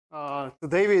to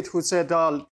David, who said,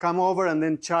 come over and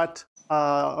then chat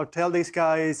or tell these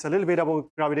guys a little bit about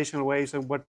gravitational waves and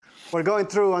what we're going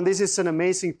through. And this is an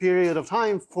amazing period of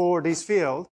time for this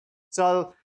field. So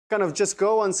I'll kind of just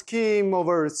go and skim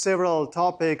over several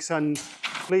topics, and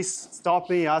please stop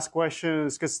me, ask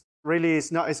questions, because really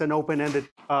it's an open-ended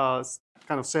kind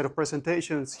of set of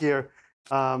presentations here.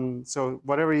 So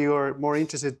whatever you're more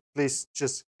interested, please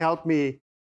just help me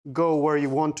go where you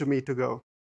want me to go.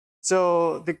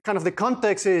 So the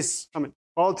context is,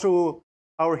 all through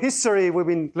our history, we've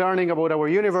been learning about our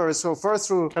universe. So first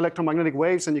through electromagnetic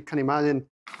waves, and you can imagine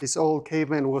this old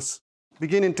caveman was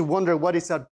beginning to wonder, what is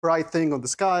that bright thing on the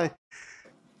sky?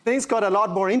 Things got a lot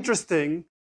more interesting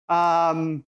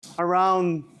around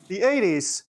the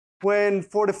 80s, when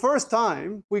for the first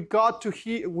time we got to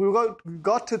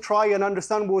try and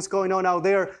understand what was going on out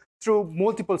there through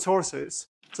multiple sources.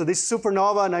 So this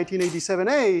supernova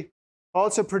 1987A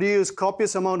also produced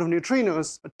copious amount of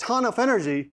neutrinos. A ton of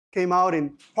energy came out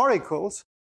in particles,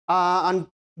 and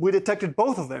we detected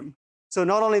both of them. So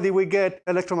not only did we get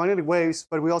electromagnetic waves,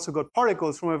 but we also got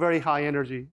particles from a very high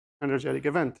energetic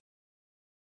event.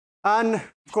 And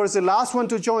of course, the last one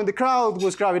to join the crowd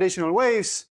was gravitational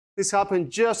waves. This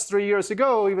happened just 3 years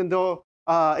ago, even though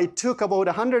it took about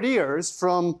 100 years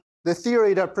from the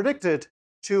theory that predicted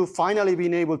to finally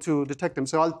being able to detect them.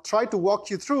 So I'll try to walk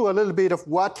you through a little bit of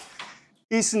what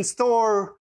is in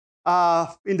store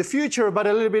in the future, but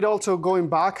a little bit also going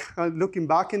back, looking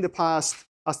back in the past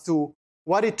as to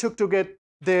what it took to get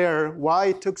there, why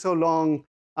it took so long,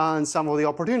 and some of the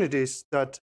opportunities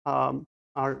that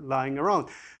are lying around.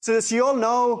 So as you all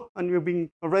know, and we've been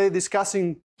already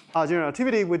discussing general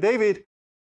relativity with David,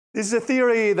 this is a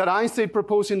theory that Einstein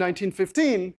proposed in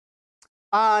 1915,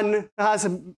 and has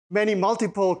many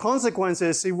multiple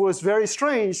consequences. It was very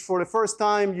strange. For the first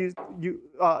time,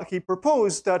 he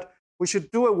proposed that we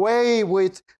should do away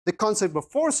with the concept of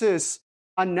forces,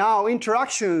 and now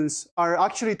interactions are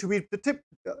actually to be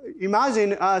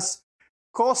imagined as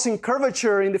causing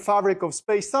curvature in the fabric of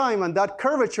space-time, and that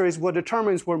curvature is what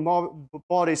determines where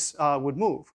bodies would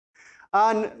move.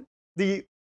 And the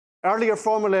earlier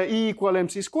formula E equal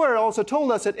mc squared also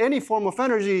told us that any form of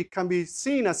energy can be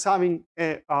seen as having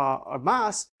a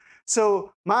mass.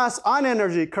 So mass and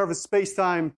energy curve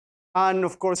space-time, and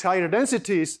of course higher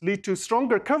densities lead to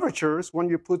stronger curvatures when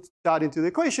you put that into the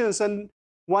equations. And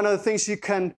one of the things you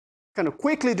can kind of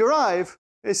quickly derive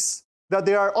is that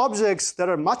there are objects that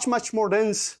are much, much more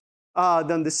dense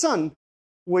than the sun,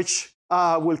 which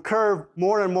will curve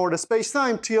more and more the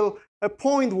space-time till a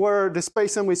point where the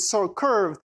space-time is so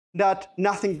curved that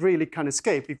nothing really can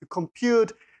escape. If you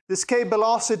compute the escape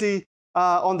velocity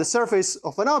on the surface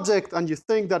of an object, and you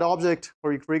think that object,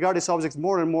 or you regard this object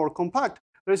more and more compact,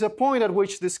 there is a point at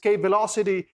which the escape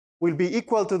velocity will be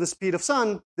equal to the speed of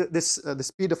the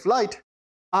speed of light.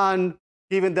 And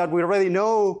given that we already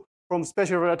know from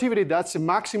special relativity that's the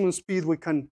maximum speed we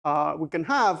can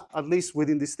have, at least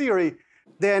within this theory,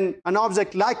 then an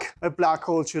object like a black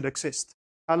hole should exist,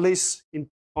 at least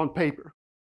on paper.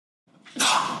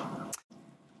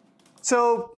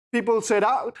 So people set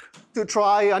out to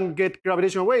try and get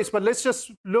gravitational waves, but let's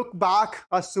just look back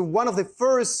as to one of the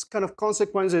first kind of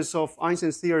consequences of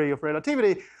Einstein's theory of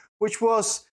relativity, which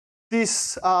was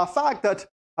this fact that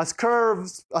as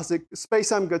the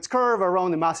space-time gets curved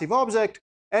around a massive object,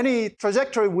 any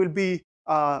trajectory will be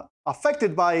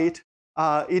affected by it,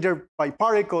 either by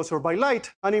particles or by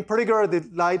light, and in particular, the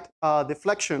light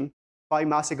deflection by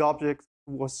massive objects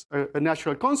was a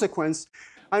natural consequence.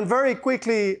 And very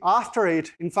quickly after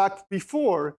it, in fact,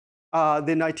 before the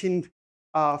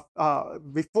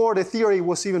theory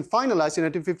was even finalized in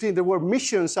 1915, there were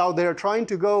missions out there trying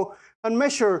to go and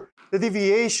measure the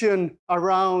deviation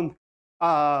around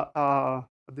a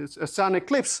sun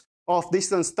eclipse of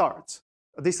distant stars.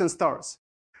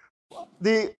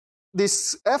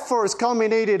 These efforts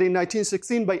culminated in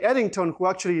 1916 by Eddington, who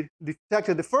actually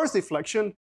detected the first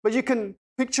deflection. But you can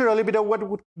picture a little bit of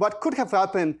what could have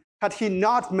happened had he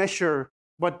not measured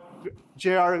what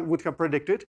JR would have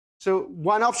predicted. So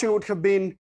one option would have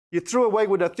been you threw away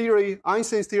with that theory.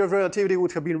 Einstein's theory of relativity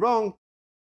would have been wrong.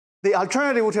 The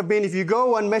alternative would have been if you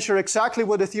go and measure exactly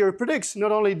what the theory predicts,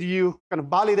 not only do you kind of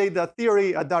validate that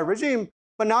theory at that regime,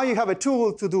 but now you have a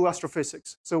tool to do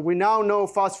astrophysics. So we now know,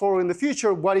 fast forward in the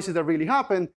future, what is it that really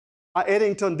happened.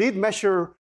 Eddington did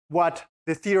measure what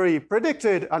the theory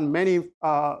predicted, and many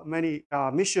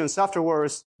missions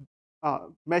afterwards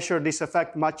measured this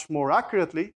effect much more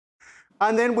accurately.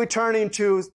 And then we turn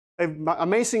into an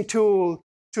amazing tool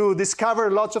to discover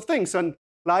lots of things. And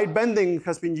light bending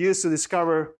has been used to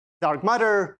discover dark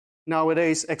matter,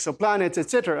 nowadays exoplanets,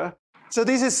 etc. So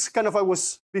this is kind of, I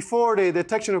was before the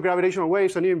detection of gravitational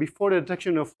waves and even before the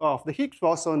detection of the Higgs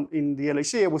boson in the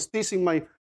LHC, I was teasing my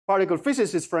particle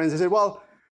physicist friends. I said, well,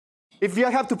 if I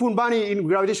have to put money in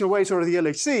gravitational waves or the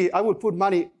LHC, I would put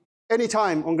money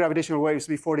anytime on gravitational waves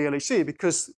before the LHC,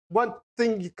 because one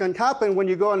thing can happen when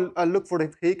you go and look for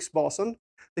the Higgs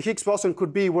boson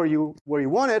could be where you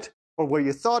want it or where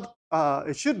you thought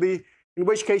it should be, in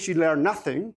which case you learn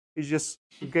nothing. You just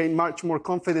gain much more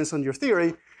confidence on your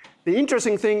theory. The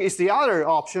interesting thing is the other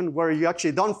option where you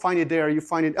actually don't find it there, you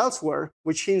find it elsewhere,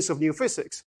 which hints of new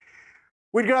physics.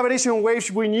 With gravitational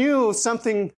waves, we knew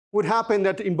something would happen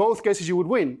that in both cases you would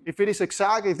win. If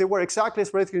they were exactly as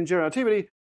predicted in general relativity,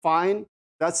 fine.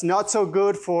 That's not so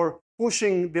good for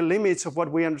pushing the limits of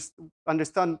what we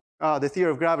understand the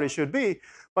theory of gravity should be.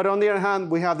 But on the other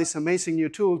hand, we have this amazing new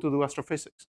tool to do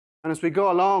astrophysics. And as we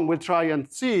go along, we'll try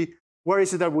and see where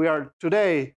is it that we are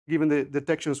today, given the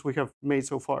detections we have made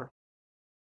so far.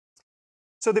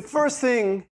 So the first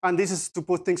thing, and this is to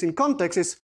put things in context,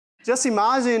 is just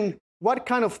imagine what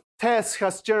kind of tests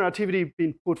has general relativity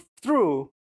been put through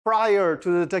prior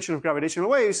to the detection of gravitational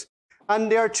waves.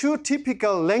 And there are two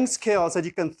typical length scales that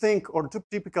you can think, or two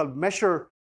typical measure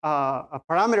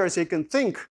parameters that you can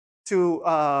think to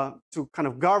kind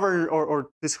of govern or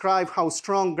describe how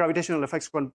strong gravitational effects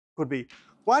could be.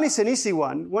 One is an easy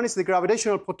one. One is the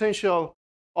gravitational potential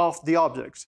of the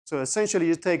objects. So essentially,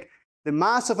 you take the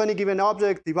mass of any given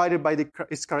object divided by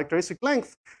its characteristic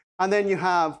length, and then you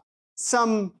have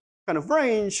some kind of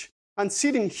range, and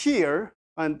sitting here,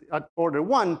 and at order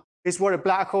 1, is where a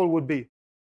black hole would be.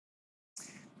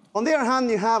 On the other hand,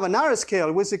 you have another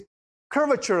scale, which is a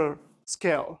curvature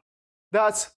scale.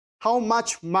 That's how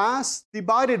much mass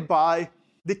divided by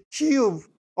the cube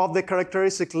of the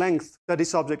characteristic length that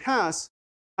this object has.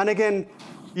 And again,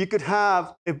 you could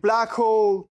have a black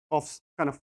hole of kind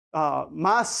of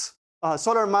mass,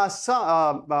 solar mass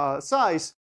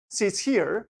size sits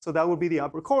here, so that would be the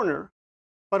upper corner.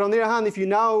 But on the other hand, if you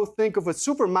now think of a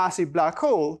supermassive black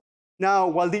hole, now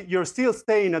while you're still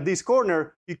staying at this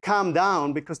corner, you come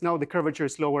down because now the curvature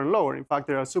is lower and lower. In fact,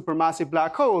 there are supermassive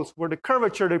black holes where the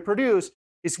curvature they produce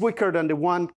is weaker than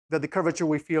the curvature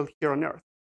we feel here on Earth.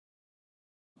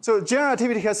 So general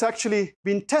relativity has actually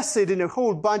been tested in a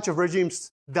whole bunch of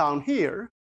regimes down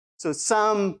here. So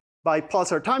some by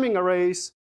pulsar timing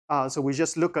arrays. So we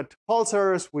just look at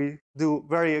pulsars. We do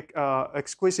very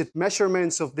exquisite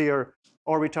measurements of their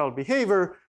orbital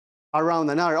behavior around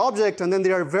another object. And then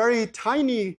there are very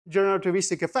tiny general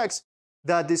relativistic effects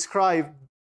that describe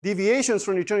deviations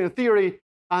from Newtonian theory.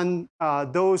 And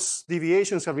those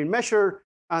deviations have been measured.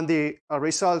 And the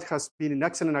result has been in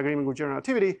excellent agreement with general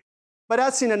relativity. But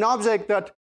that's in an object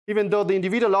that, even though the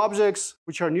individual objects,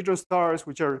 which are neutron stars,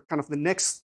 which are kind of the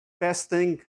next best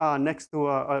thing next to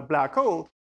a black hole,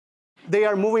 they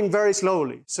are moving very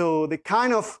slowly. So the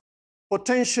kind of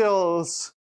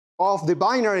potentials of the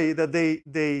binary that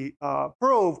they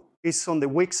probe is on the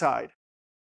weak side.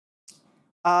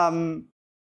 Then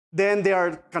there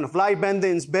are kind of light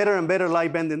bendings, better and better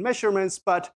light bending measurements,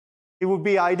 but it would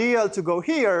be ideal to go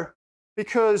here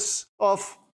because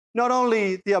of not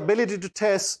only the ability to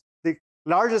test the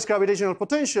largest gravitational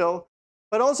potential,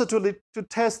 but also to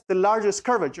test the largest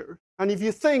curvature. And if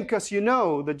you think, as you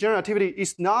know, that general relativity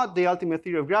is not the ultimate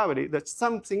theory of gravity, that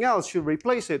something else should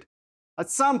replace it, at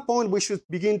some point we should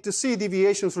begin to see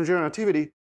deviations from general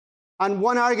relativity. And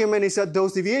one argument is that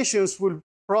those deviations will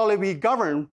probably be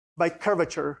governed by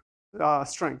curvature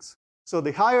strengths. So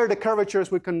the higher the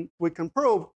curvatures we can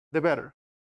probe, the better.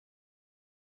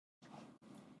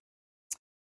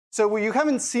 So you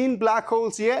haven't seen black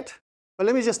holes yet, but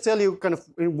let me just tell you kind of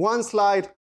in one slide,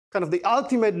 kind of the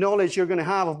ultimate knowledge you're going to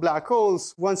have of black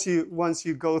holes once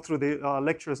you go through the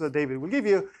lectures that David will give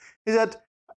you, is that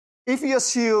if you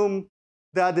assume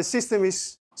that the system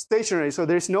is stationary, so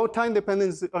there's no time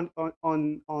dependence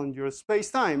on your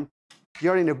space-time,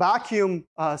 you're in a vacuum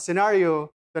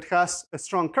scenario that has a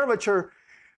strong curvature,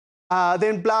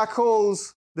 then black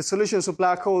holes, the solutions of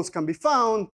black holes can be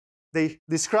found. They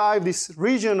describe this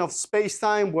region of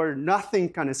space-time where nothing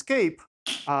can escape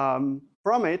from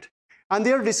it. And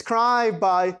they're described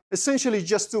by essentially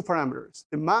just two parameters,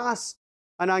 the mass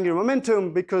and angular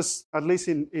momentum, because at least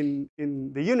in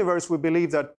the universe, we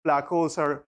believe that black holes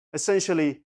are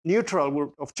essentially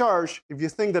neutral of charge. If you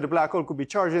think that a black hole could be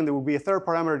charged, then there will be a third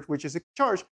parameter, which is a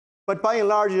charge. But by and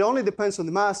large, it only depends on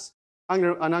the mass,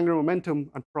 angular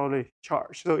momentum, and probably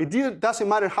charge. So it doesn't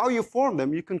matter how you form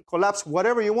them. You can collapse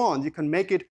whatever you want. You can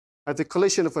make it at the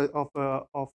collision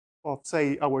of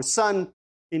say, our sun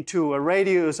into a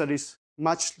radius that is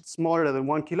much smaller than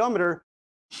 1 kilometer.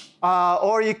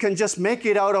 or you can just make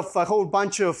it out of a whole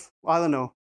bunch of, I don't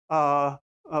know,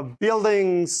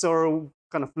 buildings or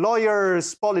kind of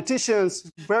lawyers,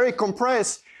 politicians, very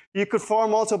compressed. You could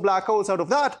form also black holes out of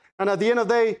that. And at the end of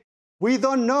the day, we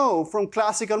don't know from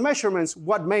classical measurements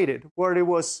what made it, whether it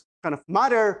was kind of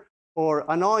matter or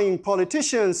annoying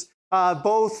politicians.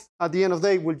 Both at the end of the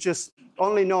day will just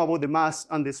only know about the mass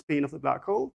and the spin of the black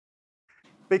hole.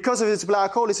 Because of this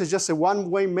black hole, it's just a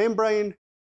one-way membrane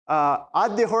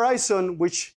at the horizon,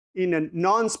 which in a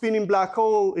non-spinning black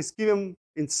hole is given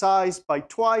in size by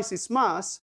twice its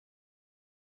mass.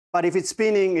 But if it's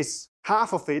spinning, it's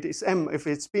half of it. It's m. If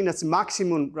it's spin at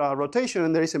maximum rotation,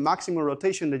 and there is a maximum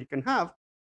rotation that you can have,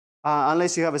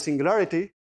 unless you have a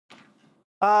singularity.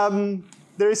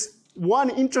 There is one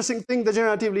interesting thing that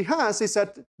generativity has is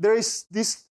that there is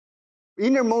this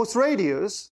innermost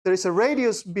radius. There is a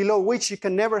radius below which you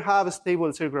can never have a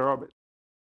stable circular orbit.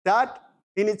 That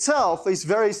in itself is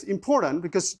very important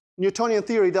because Newtonian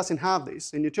theory doesn't have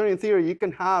this. In Newtonian theory, you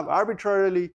can have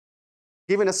arbitrarily,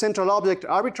 given a central object,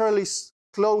 arbitrarily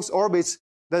close orbits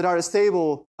that are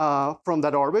stable from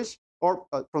that orbit or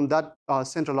from that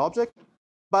central object.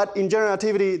 But in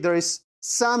generativity, there is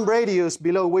some radius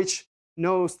below which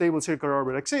no stable circular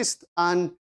orbit exists,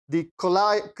 and the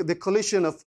collision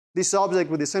of this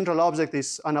object with the central object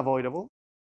is unavoidable.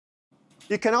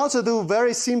 You can also do a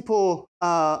very simple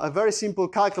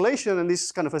calculation, and this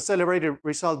is kind of a celebrated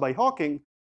result by Hawking,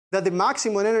 that the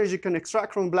maximum energy you can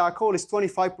extract from a black hole is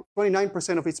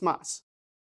 29% of its mass.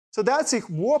 So that's a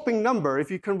whopping number.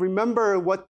 If you can remember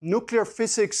what nuclear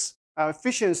physics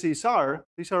efficiencies are,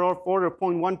 these are of order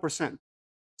 0.1%.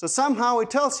 So somehow it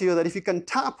tells you that if you can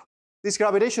tap this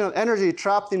gravitational energy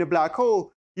trapped in a black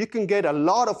hole, you can get a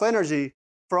lot of energy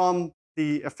from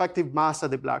the effective mass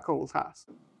that the black hole has.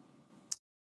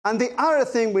 And the other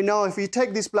thing we know, if you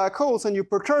take these black holes and you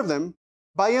perturb them,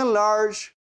 by and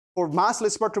large, for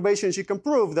massless perturbations, you can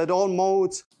prove that all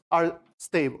modes are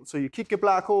stable. So you kick a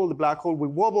black hole, the black hole will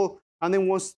wobble, and then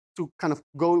wants to kind of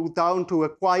go down to a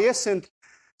quiescent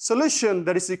solution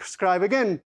that is described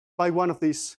again by one of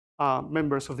these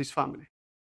members of this family.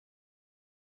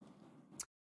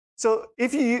 So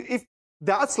if you use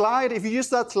that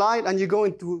slide and you go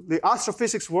into the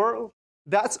astrophysics world,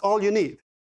 that's all you need.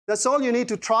 That's all you need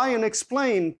to try and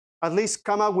explain, at least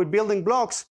come up with building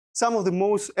blocks, some of the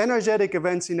most energetic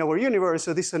events in our universe.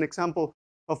 So this is an example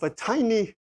of a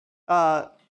tiny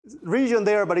region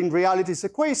there, but in reality it's a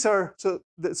quasar. So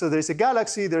there's a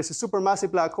galaxy, there's a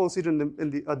supermassive black hole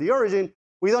sitting at the origin.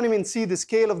 We don't even see the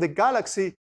scale of the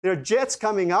galaxy. There are jets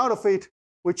coming out of it,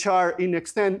 which are in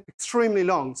extent extremely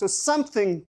long. So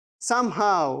something,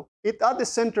 somehow, at the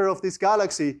center of this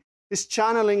galaxy is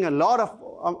channeling a lot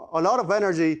of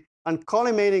energy and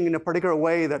collimating in a particular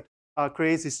way that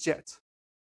creates these jets.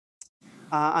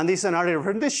 And this is another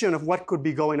rendition of what could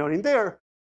be going on in there,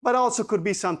 but also could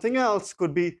be something else,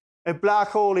 could be a black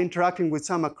hole interacting with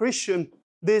some accretion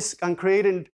disk and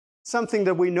creating something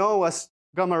that we know as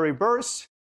gamma ray bursts.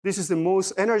 This is the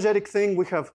most energetic thing we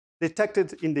have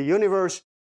detected in the universe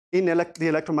in the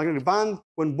electromagnetic band.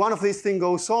 When one of these things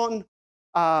goes on,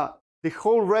 the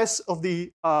whole rest of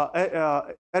the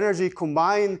energy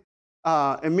combined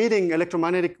emitting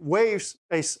electromagnetic waves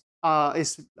is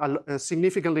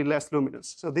significantly less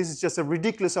luminous. So this is just a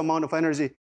ridiculous amount of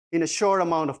energy in a short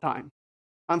amount of time.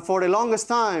 And for the longest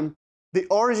time, the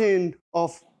origin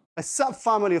of a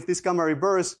subfamily of this gamma ray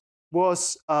bursts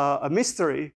was a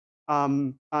mystery,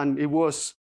 and it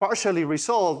was partially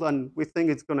resolved, and we think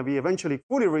it's going to be eventually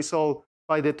fully resolved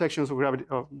by detections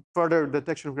of further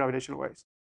detection of gravitational waves.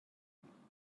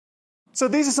 So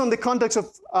this is on the context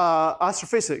of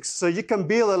astrophysics. So you can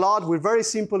build a lot with very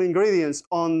simple ingredients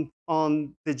on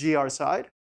the GR side.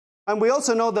 And we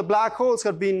also know that black holes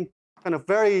have been kind of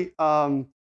very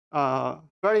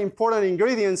important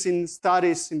ingredients in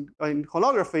studies in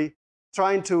holography,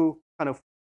 trying to kind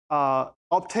of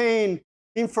obtain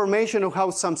information of how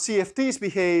some CFTs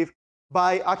behave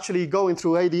by actually going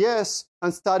through ADS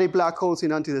and study black holes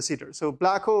in anti-de Sitter. So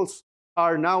black holes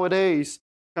are nowadays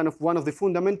kind of one of the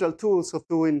fundamental tools of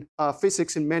doing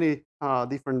physics in many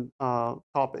different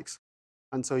topics.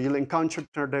 And so you'll encounter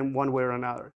them one way or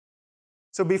another.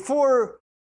 So before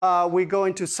we go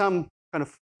into some kind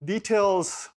of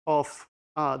details of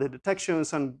the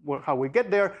detections and how we get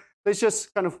there, let's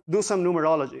just kind of do some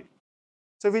numerology.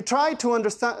 So if we try to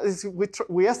understand,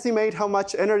 we estimate how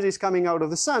much energy is coming out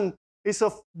of the sun. It's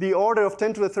of the order of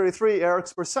 10 to the 33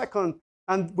 ergs per second.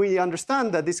 And we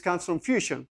understand that this comes from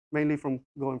fusion, mainly from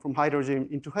going from hydrogen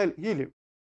into helium.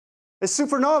 A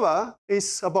supernova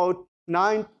is about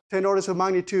 9, 10 orders of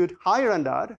magnitude higher than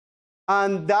that.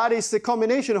 And that is the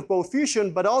combination of both fusion,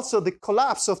 but also the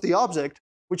collapse of the object,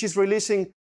 which is releasing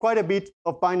quite a bit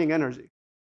of binding energy.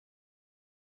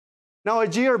 Now, a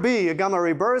GRB, a gamma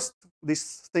ray burst,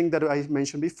 this thing that I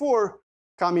mentioned before,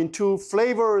 come in two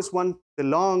flavors, one the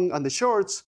long and the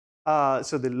shorts.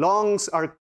 So the longs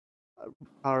are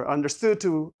understood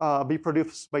to be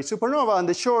produced by supernova, and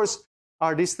the shorts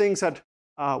are these things that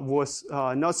was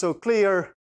not so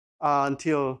clear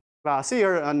until last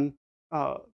year, and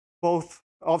both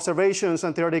observations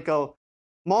and theoretical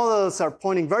models are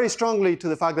pointing very strongly to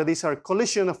the fact that these are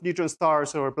collision of neutron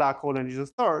stars or black hole and neutron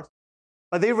stars.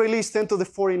 But they released 10 to the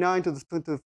 49 to the 10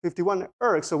 to the 51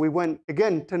 erg, so we went,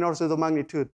 again, 10 orders of the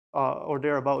magnitude or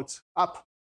thereabouts up.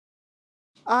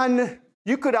 And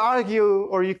you could argue,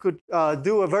 or you could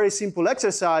do a very simple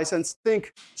exercise and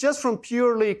think, just from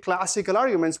purely classical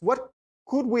arguments, what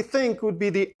could we think would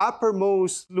be the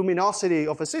uppermost luminosity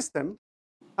of a system?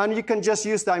 And you can just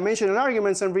use dimensional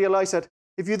arguments and realize that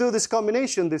if you do this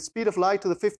combination, the speed of light to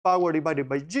the 5th power divided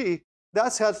by g,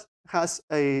 that has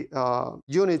a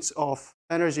units of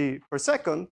energy per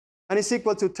second, and is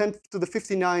equal to 10 to the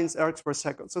 59 ergs per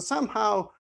second. So somehow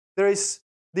there is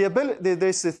the ability,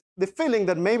 there's the feeling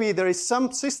that maybe there is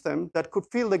some system that could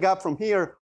fill the gap from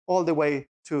here all the way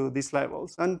to these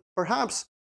levels. And perhaps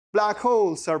black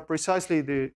holes are precisely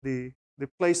the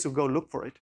place to go look for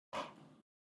it.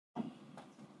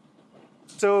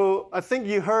 So I think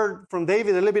you heard from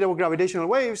David a little bit about gravitational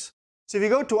waves. So if you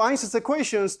go to Einstein's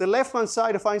equations, the left-hand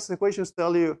side of Einstein's equations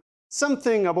tell you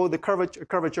something about the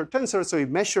curvature tensor, so you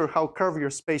measure how curved your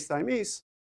space-time is.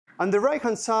 And the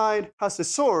right-hand side has the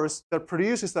source that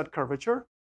produces that curvature,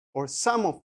 or some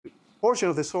of the portion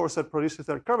of the source that produces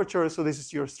that curvature. So this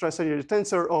is your stress energy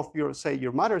tensor of your, say,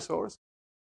 your matter source.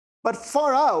 But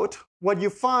far out, what you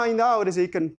find out is that you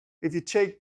can, if you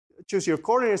choose your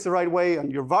coordinates the right way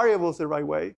and your variables the right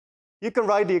way, you can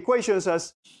write the equations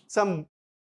as some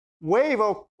wave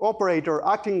operator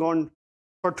acting on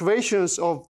perturbations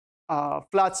of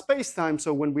flat space-time.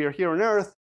 So when we are here on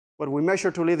Earth, what we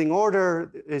measure to leading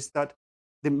order is that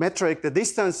the metric, the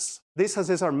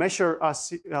distances are measured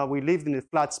as we live in a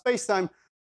flat space-time,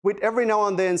 with every now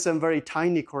and then some very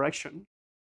tiny correction.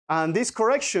 And these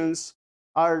corrections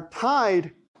are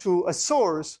tied to a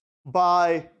source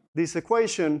by this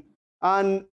equation,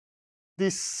 and the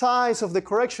size of the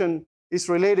correction is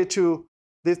related to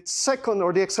the second,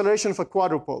 or the acceleration of a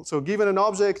quadrupole. So given an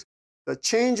object that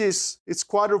changes its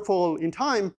quadrupole in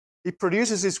time, it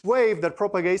produces this wave that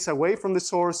propagates away from the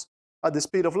source at the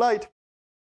speed of light.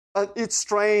 And its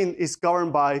strain is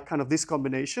governed by kind of this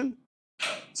combination.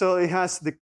 So it has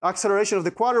the acceleration of the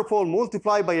quadrupole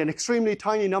multiplied by an extremely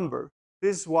tiny number.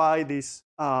 This is why these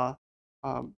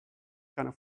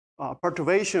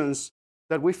perturbations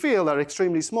that we feel are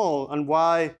extremely small, and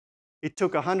why it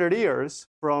took 100 years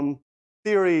from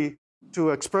theory to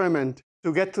experiment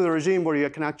to get to the regime where you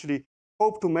can actually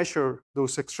hope to measure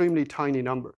those extremely tiny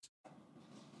numbers.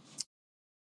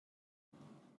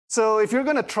 So if you're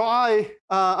going to try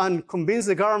and convince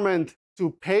the government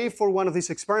to pay for one of these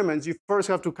experiments, you first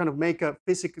have to kind of make a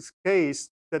physics case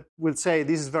that will say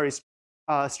this is a very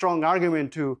strong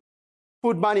argument to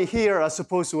put money here as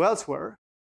opposed to elsewhere.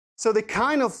 So the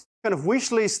kind of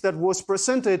wish list that was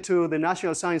presented to the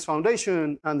National Science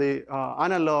Foundation and the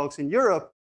analogs in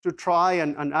Europe to try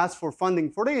and ask for funding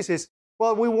for this is,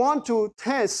 well, we want to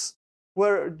test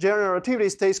where general relativity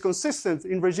stays consistent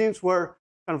in regimes where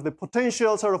kind of the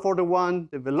potentials are of order 1,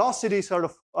 the velocities are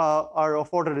of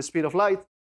order the speed of light,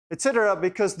 etc.,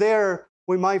 because there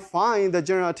we might find that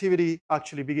general relativity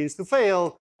actually begins to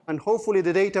fail, and hopefully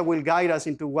the data will guide us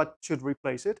into what should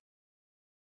replace it.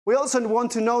 We also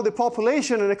want to know the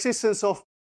population and existence of,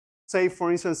 say,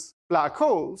 for instance, black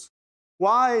holes.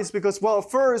 Why? It's because, well,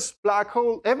 first, black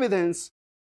hole evidence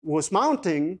was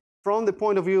mounting from the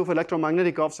point of view of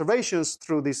electromagnetic observations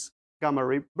through these gamma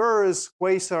ray bursts,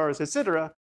 quasars,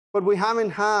 etc. But we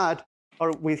hadn't had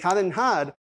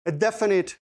a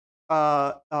definite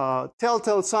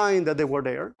telltale sign that they were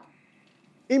there.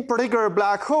 In particular,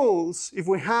 black holes, if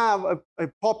we have a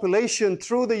population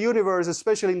through the universe,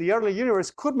 especially in the early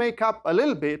universe, could make up a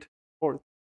little bit, or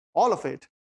all of it,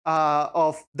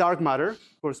 of dark matter.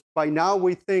 Of course, by now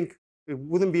we think it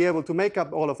wouldn't be able to make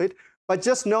up all of it, but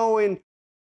just knowing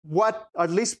what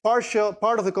at least part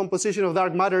of the composition of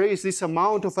dark matter is, this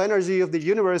amount of energy of the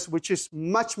universe, which is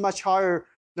much, much higher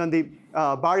than the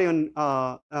baryon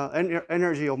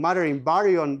energy of matter in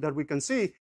baryon that we can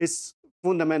see, is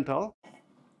fundamental.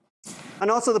 And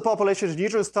also the population of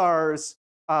neutron stars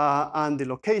and the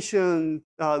location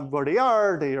where they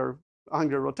are, their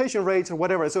angular rotation rates or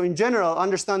whatever. So in general,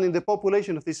 understanding the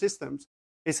population of these systems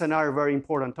is another very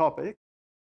important topic.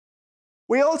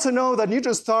 We also know that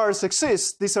neutron stars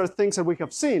exist. These are things that we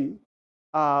have seen.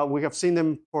 We have seen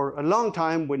them for a long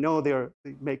time. We know they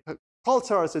make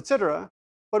pulsars, etc.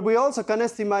 But we also can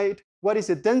estimate what is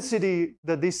the density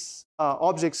that these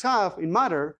objects have in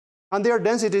matter. And their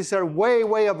densities are way,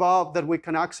 way above that we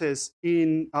can access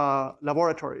in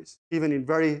laboratories, even in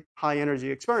very high energy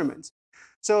experiments.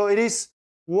 So it is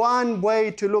one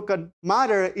way to look at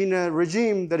matter in a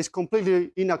regime that is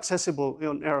completely inaccessible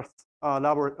on Earth,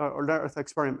 or Earth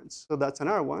experiments. So that's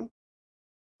another one.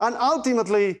 And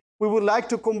ultimately, we would like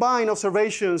to combine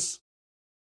observations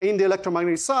in the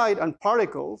electromagnetic side and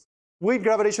particles with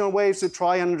gravitational waves to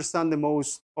try and understand the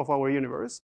most of our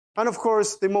universe. And of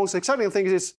course, the most exciting thing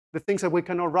is the things that we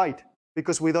cannot write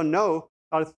because we don't know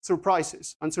are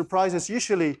surprises. And surprises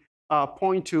usually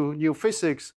point to new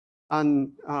physics,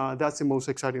 and that's the most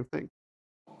exciting thing.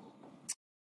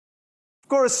 Of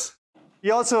course,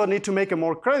 you also need to make a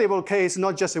more credible case,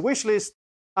 not just a wish list.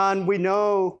 And we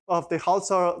know of the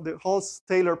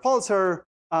Hulse-Taylor pulsar,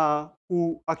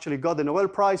 who actually got the Nobel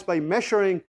Prize by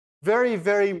measuring very,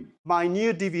 very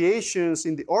minute deviations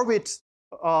in the orbit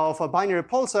of a binary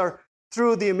pulsar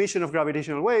through the emission of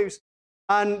gravitational waves.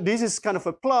 And this is kind of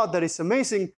a plot that is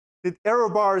amazing. The error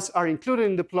bars are included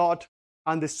in the plot,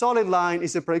 and the solid line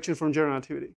is a prediction from general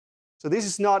relativity. So this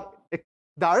is not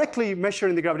directly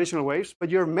measuring the gravitational waves, but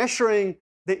you're measuring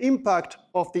the impact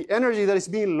of the energy that is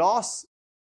being lost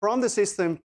from the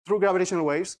system through gravitational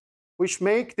waves, which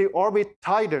make the orbit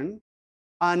tighten.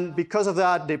 And because of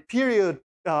that, the period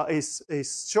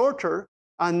is shorter.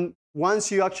 And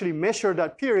once you actually measure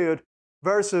that period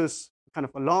versus kind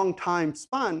of a long time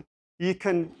span, you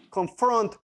can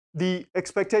confront the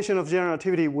expectation of general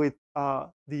relativity with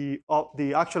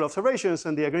the actual observations,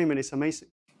 and the agreement is amazing.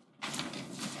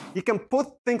 You can put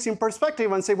things in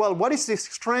perspective and say, well, what is the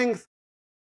strength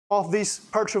of this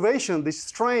perturbation, this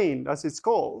strain, as it's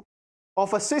called,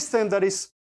 of a system that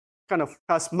is kind of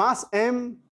has mass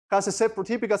m, has a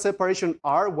typical separation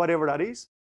r, whatever that is,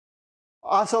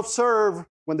 as observed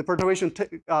when the perturbation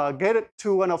get it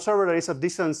to an observer that is at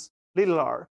distance little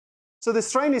r. So the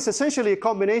strain is essentially a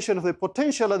combination of the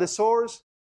potential at the source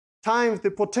times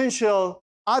the potential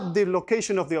at the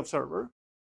location of the observer.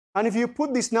 And if you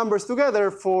put these numbers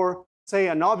together for, say,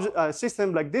 a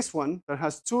system like this one that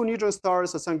has 2 neutron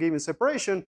stars at some given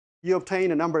separation, you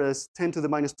obtain a number that's 10 to the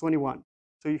minus 21.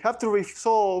 So you have to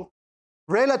resolve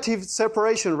relative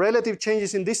separation, relative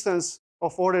changes in distance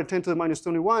of order 10 to the minus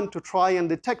 21 to try and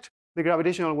detect the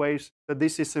gravitational waves that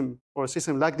this system, or a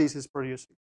system like this, is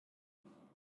producing.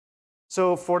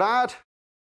 So for that,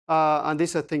 and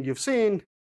this I think you've seen,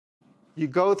 you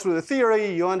go through the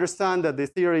theory, you understand that the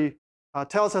theory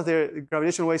tells us the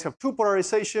gravitational waves have 2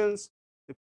 polarizations.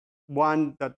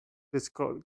 One that is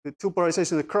called the 2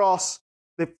 polarizations across,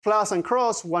 the plus and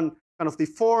cross, one kind of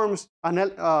deforms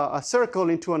a circle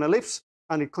into an ellipse,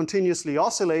 and it continuously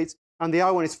oscillates, and the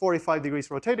other one is 45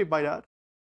 degrees rotated by that.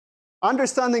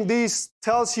 Understanding this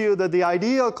tells you that the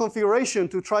ideal configuration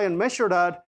to try and measure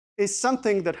that is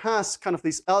something that has kind of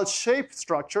this L-shaped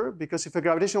structure, because if a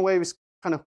gravitational wave is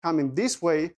kind of coming this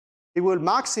way, it will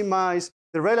maximize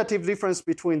the relative difference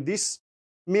between this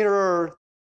mirror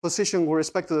position with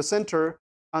respect to the center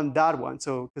and that one.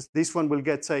 So because this one will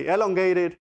get, say,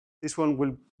 elongated, this one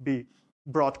will be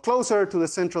brought closer to the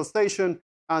central station,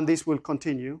 and this will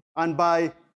continue. And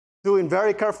by doing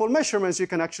very careful measurements, you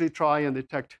can actually try and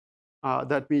detect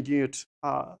that mid-unit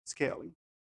scaling.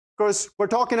 Of course, we're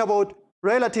talking about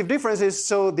relative differences,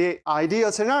 so the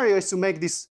ideal scenario is to make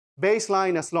this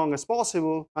baseline as long as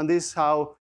possible, and this is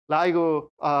how LIGO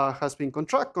has been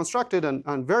constructed,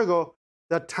 and Virgo,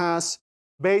 that has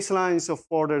baselines of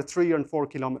order 3 and 4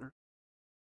 kilometers.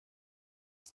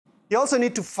 You also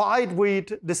need to fight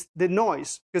with the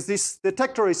noise, because this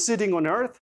detector is sitting on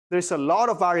Earth. There's a lot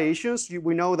of variations.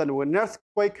 We know that when an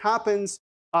earthquake happens,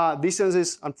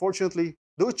 distances, unfortunately,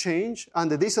 do change,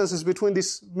 and the distances between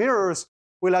these mirrors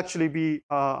will actually be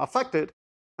affected.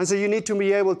 And so you need to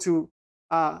be able to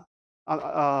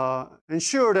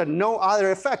ensure that no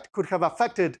other effect could have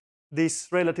affected this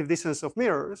relative distance of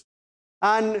mirrors.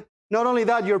 And not only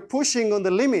that, you're pushing on the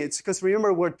limits, because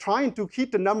remember, we're trying to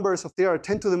hit the numbers of the Earth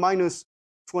 10 to the minus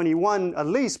 21 at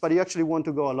least, but you actually want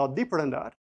to go a lot deeper than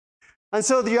that. And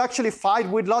so you actually fight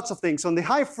with lots of things. On the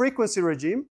high frequency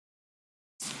regime,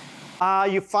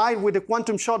 you fight with the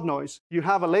quantum shot noise. You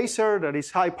have a laser that is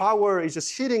high power, it's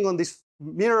just hitting on this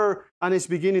mirror, and it's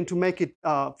beginning to make it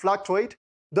fluctuate.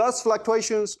 Those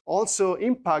fluctuations also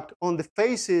impact on the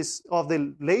phases of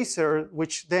the laser,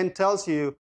 which then tells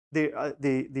you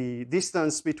the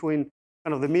distance between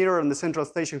kind of the mirror and the central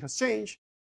station has changed.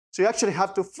 So you actually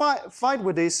have to fight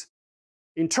with this.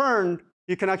 In turn,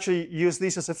 you can actually use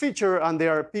this as a feature, and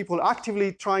there are people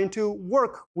actively trying to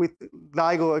work with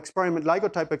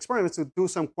LIGO type experiments to do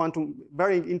some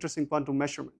very interesting quantum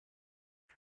measurement.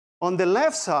 On the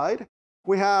left side,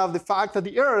 we have the fact that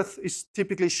the Earth is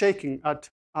typically shaking at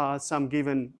some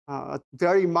given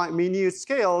very minute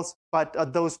scales,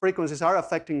 but those frequencies are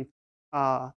affecting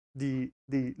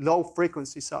the low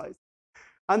frequency side.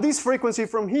 And this frequency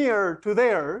from here to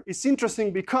there is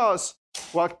interesting because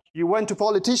you went to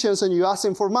politicians and you asked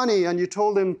them for money and you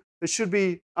told them there should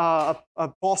be a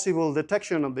possible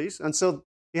detection of this. And so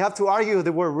you have to argue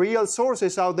there were real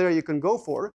sources out there you can go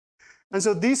for. And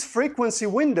so this frequency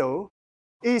window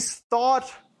is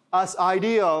thought as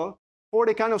ideal for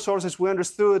the kind of sources we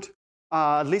understood,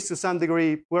 at least to some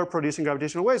degree, were producing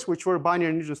gravitational waves, which were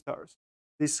binary neutron stars.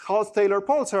 This Hall-Taylor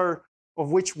pulsar,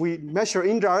 of which we measure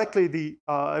indirectly the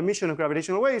emission of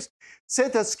gravitational waves,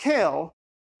 set a scale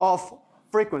of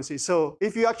frequency. So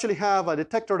if you actually have a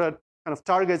detector that kind of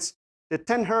targets the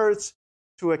 10 hertz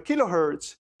to a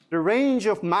kilohertz, the range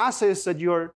of masses that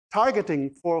you're targeting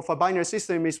for a binary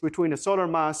system is between a solar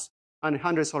mass and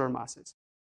 100 solar masses.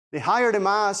 The higher the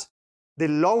mass, the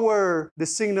lower the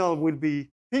signal will be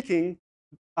peaking,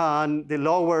 and the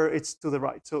lower it's to the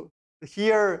right. So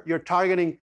here you're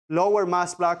targeting lower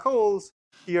mass black holes.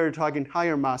 Here you're targeting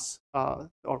higher mass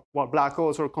black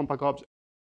holes or compact objects.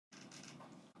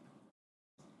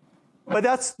 But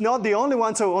that's not the only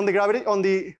one. So on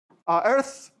the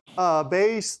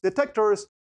Earth-based detectors,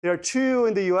 there are two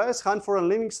in the US, Hanford and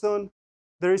Livingston.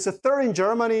 There is a third in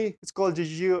Germany. It's called the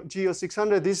Geo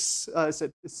 600. This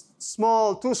is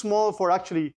small, too small for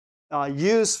actually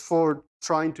use for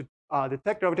trying to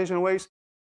detect gravitational waves.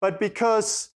 But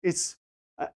because it's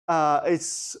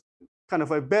kind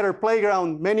of a better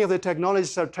playground, many of the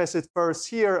technologies are tested first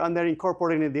here, and they're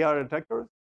incorporated in the other detectors.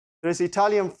 There's an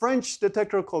Italian-French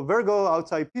detector called Virgo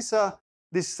outside Pisa.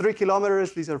 This is 3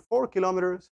 kilometers. These are 4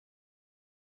 kilometers.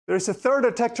 There's a third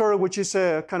detector, which is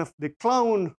a kind of the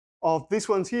clone of this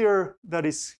ones here that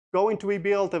is going to be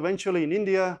built eventually in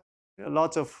India. There are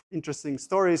lots of interesting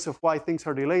stories of why things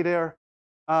are delayed there.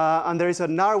 And there is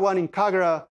another one in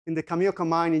Kagera in the Kamioka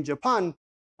mine in Japan.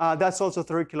 That's also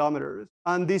 3 kilometers.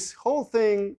 And this whole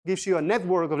thing gives you a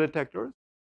network of detectors.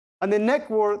 And a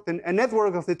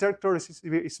network of detectors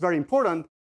is very important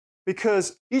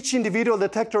because each individual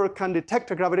detector can detect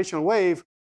a gravitational wave,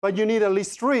 but you need at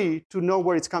least 3 to know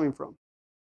where it's coming from.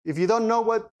 If you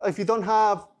don't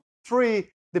have 3,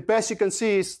 the best you can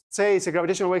see is, say, a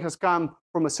gravitational wave has come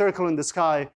from a circle in the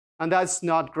sky, and that's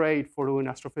not great for doing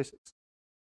astrophysics.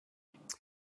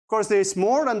 Of course, there is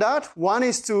more than that. One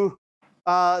is to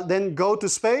then go to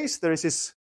space. There is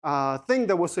this thing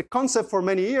that was a concept for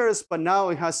many years, but now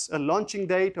it has a launching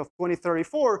date of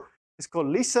 2034. It's called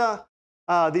LISA.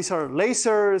 These are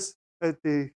lasers.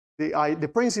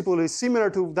 The principle is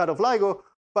similar to that of LIGO,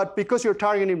 but because you're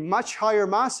targeting much higher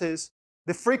masses,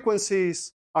 the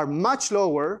frequencies are much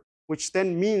lower, which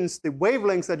then means the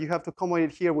wavelengths that you have to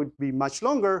accommodate here would be much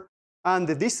longer, and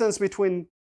the distance between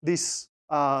these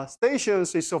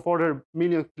stations is of order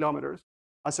million kilometers,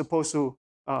 as opposed to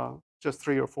just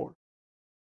 3 or 4.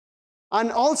 And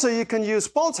also you can use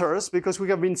pulsars, because we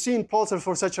have been seeing pulsars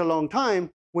for such a long time.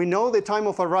 We know the time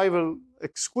of arrival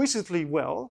exquisitely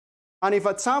well. And if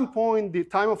at some point the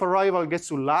time of arrival gets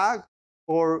to lag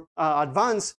or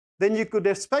advance, then you could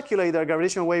speculate that a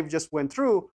gravitational wave just went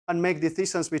through and make the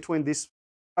distance between this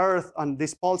Earth and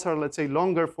this pulsar, let's say,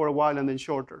 longer for a while and then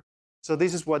shorter. So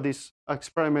this is what this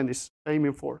experiment is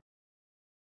aiming for.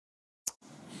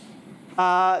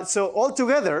 So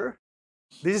altogether,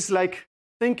 this is like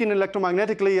thinking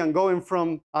electromagnetically and going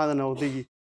from, I don't know, the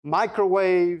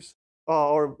microwaves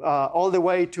or all the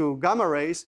way to gamma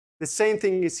rays. The same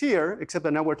thing is here, except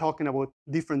that now we're talking about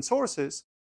different sources.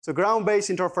 So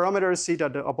ground-based interferometers sit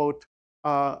at about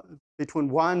between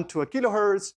 1 to a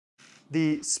kilohertz.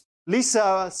 The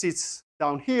LISA sits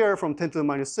down here from 10 to the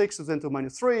minus 6 to 10 to the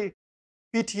minus 3.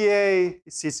 PTA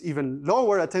sits even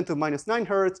lower at 10 to the minus 9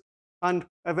 hertz. And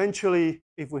eventually,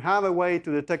 if we have a way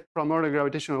to detect primordial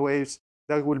gravitational waves,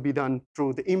 that will be done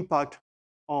through the impact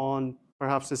on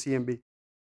perhaps the CMB.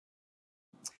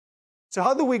 So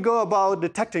how do we go about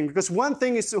detecting? Because one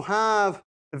thing is to have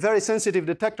a very sensitive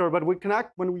detector, but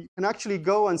when we can actually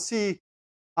go and see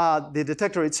the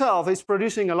detector itself, it's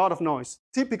producing a lot of noise.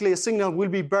 Typically, a signal will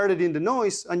be buried in the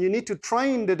noise, and you need to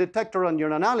train the detector on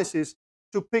your analysis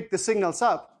to pick the signals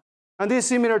up. And this is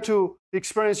similar to the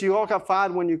experience you all have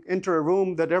had when you enter a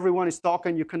room that everyone is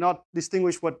talking. You cannot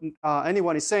distinguish what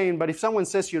anyone is saying, but if someone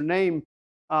says your name,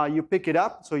 you pick it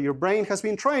up. So your brain has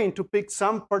been trained to pick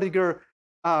some particular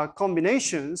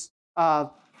combinations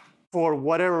for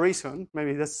whatever reason.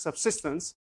 Maybe that's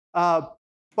subsistence.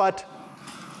 But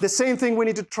the same thing, we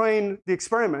need to train the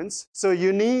experiments. So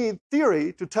you need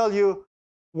theory to tell you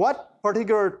what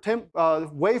particular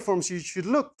waveforms you should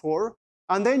look for.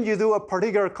 And then you do a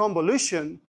particular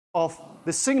convolution of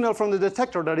the signal from the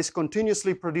detector that is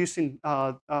continuously producing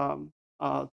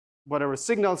whatever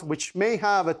signals, which may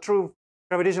have a true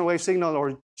gravitational wave signal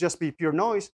or just be pure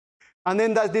noise. And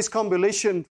then this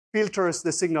convolution filters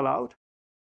the signal out.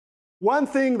 One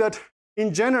thing that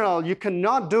in general you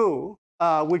cannot do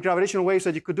with gravitational waves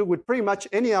that you could do with pretty much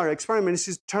any other experiment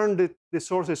is turn the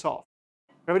sources off.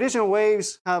 Gravitational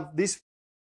waves have this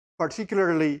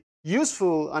particularly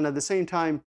useful and at the same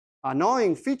time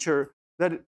annoying feature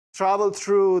that travel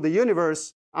through the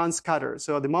universe unscattered.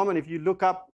 So at the moment, if you look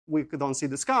up, we don't see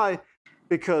the sky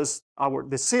because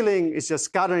the ceiling is just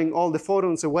scattering all the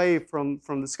photons away from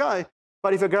the sky.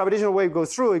 But if a gravitational wave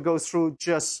goes through, it goes through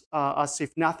just as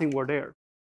if nothing were there.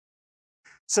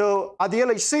 So at the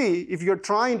LHC, if you're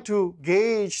trying to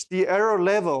gauge the error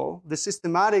level, the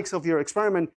systematics of your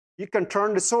experiment, you can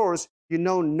turn the source, you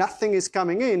know nothing is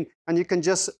coming in, and you can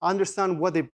just understand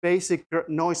what the basic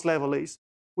noise level is.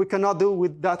 We cannot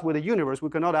do that with the universe. We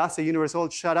cannot ask the universe, oh,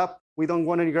 shut up, we don't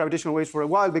want any gravitational waves for a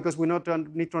while because we need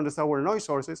to understand our noise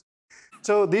sources.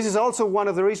 So this is also one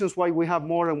of the reasons why we have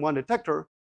more than one detector,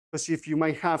 because if you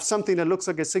might have something that looks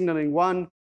like a signal in one,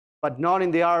 but not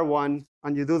in the other one,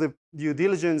 and you do the due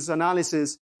diligence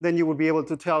analysis, then you will be able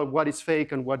to tell what is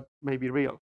fake and what may be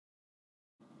real.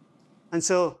 And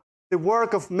so the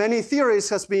work of many theorists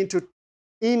has been to,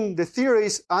 in the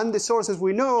theories and the sources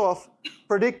we know of,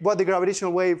 predict what the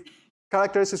gravitational wave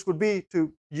characteristics would be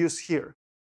to use here.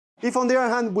 If, on the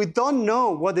other hand, we don't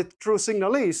know what the true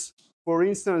signal is, for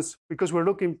instance, because we're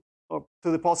looking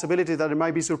to the possibility that there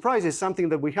might be surprises, something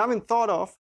that we haven't thought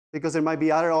of because there might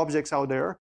be other objects out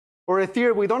there, or a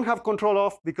theory we don't have control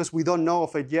of because we don't know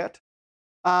of it yet,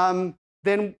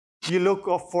 then you look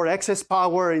for excess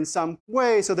power in some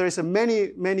way. So there is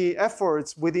many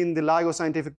efforts within the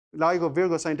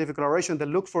LIGO-Virgo scientific collaboration that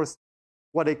look for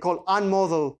what they call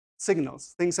unmodeled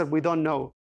signals, things that we don't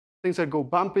know, things that go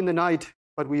bump in the night,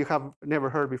 but we have never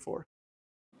heard before.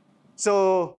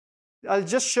 So I'll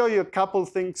just show you a couple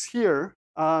things here.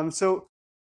 In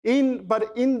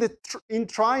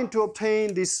trying to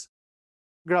obtain these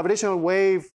gravitational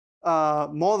wave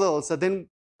models that then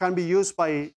can be used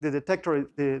by the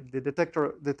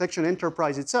detection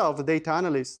enterprise itself, the data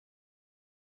analyst.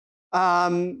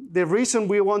 The reason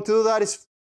we want to do that is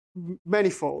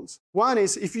manifold. One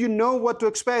is if you know what to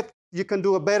expect, you can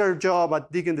do a better job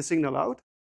at digging the signal out.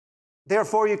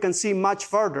 Therefore, you can see much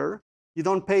further. You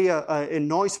don't pay a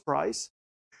noise price.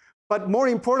 But more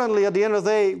importantly, at the end of the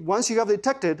day, once you have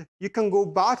detected, you can go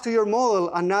back to your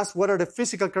model and ask what are the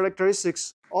physical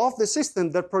characteristics of the system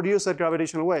that produce that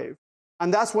gravitational wave.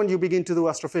 And that's when you begin to do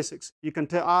astrophysics. You can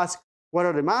ask what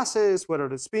are the masses, what are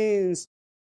the spins,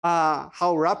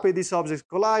 how rapid these objects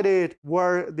collided,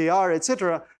 where they are,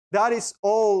 etc. That is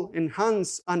all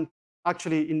enhanced and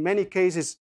actually in many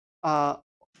cases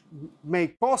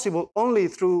made possible only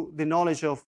through the knowledge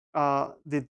of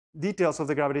the details of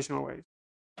the gravitational wave.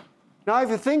 Now, if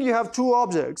you think you have two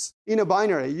objects in a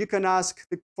binary, you can ask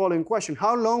the following question.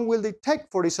 How long will it take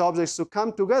for these objects to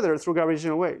come together through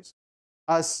gravitational waves?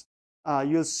 As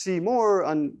you'll see more,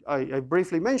 and I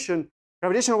briefly mentioned,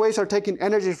 gravitational waves are taking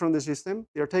energy from the system.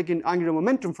 They're taking angular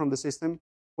momentum from the system.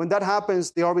 When that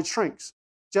happens, the orbit shrinks,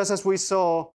 just as we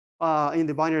saw in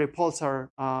the binary pulsar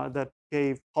that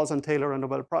gave Hulse and Taylor a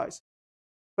Nobel Prize.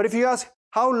 But if you ask,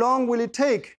 how long will it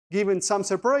take given some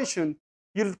separation,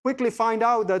 you'll quickly find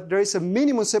out that there is a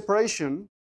minimum separation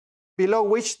below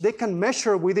which they can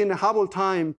measure within a Hubble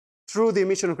time through the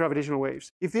emission of gravitational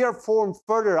waves. If they are formed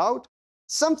further out,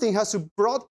 something has to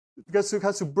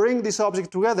bring this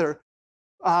object together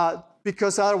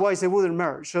because otherwise they wouldn't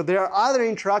merge. So there are other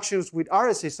interactions with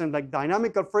other systems like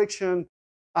dynamical friction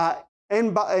and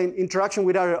interaction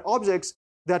with other objects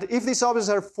that if these objects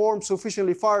are formed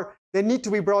sufficiently far, they need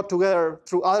to be brought together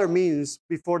through other means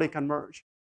before they can merge,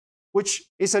 which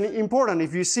is important.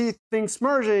 If you see things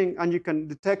merging and you can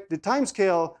detect the time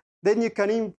scale, then you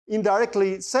can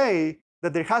indirectly say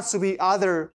that there has to be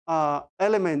other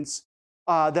elements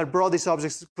that brought these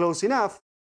objects close enough.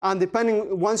 And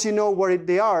once you know where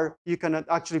they are, you can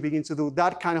actually begin to do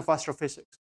that kind of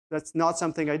astrophysics. That's not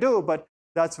something I do, but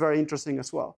that's very interesting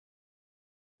as well.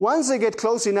 Once they get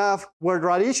close enough where the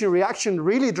radiation reaction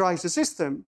really drives the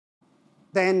system,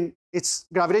 then it's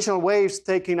gravitational waves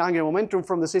taking angular momentum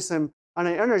from the system and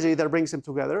an energy that brings them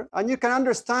together. And you can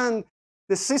understand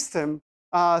the system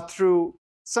through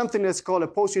something that's called a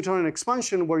post-Newtonian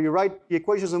expansion, where you write the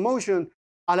equations of motion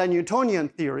a la Newtonian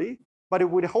theory, but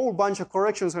with a whole bunch of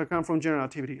corrections that come from general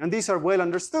relativity. And these are well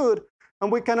understood,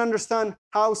 and we can understand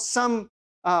how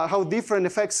how different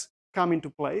effects come into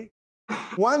play.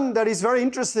 One that is very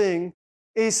interesting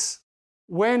is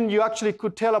when you actually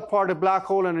could tell apart a black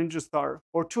hole and a neutron star,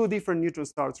 or two different neutron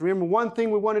stars. Remember, one thing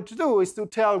we wanted to do is to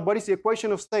tell what is the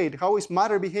equation of state, how is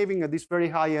matter behaving at this very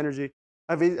high energy,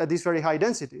 at these very high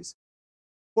densities.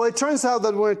 Well, it turns out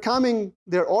that when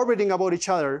they're orbiting about each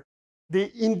other,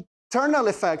 the internal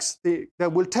effects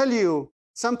that will tell you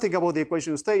something about the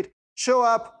equation of state show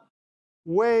up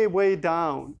way, way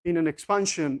down in an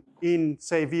expansion in,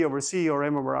 say, V over C or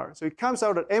M over R. So it comes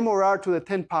out at M over R to the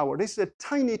 10th power. This is a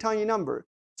tiny, tiny number.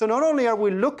 So not only are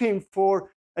we looking for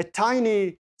a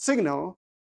tiny signal,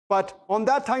 but on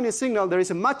that tiny signal, there is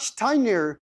a much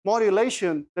tinier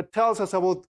modulation that tells us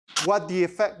about what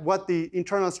the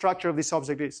internal structure of this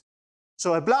object is.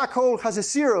 So a black hole has a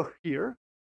 0 here.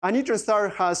 A neutron star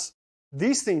has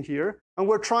this thing here. And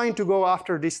we're trying to go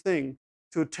after this thing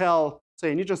to tell,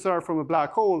 say, a neutron star from a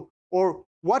black hole, or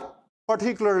what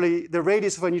particularly the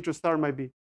radius of a neutron star might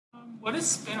be. What does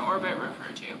spin orbit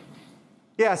refer to?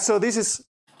 Yeah, so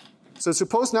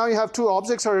suppose now you have two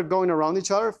objects that are going around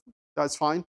each other. That's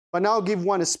fine. But now give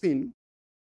one a spin.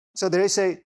 So there is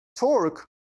a torque,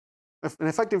 an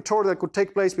effective torque that could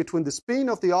take place between the spin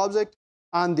of the object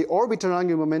and the orbital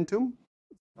angular momentum.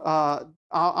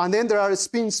 And then there are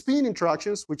spin-spin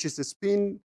interactions, which is this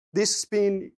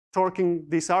spin torquing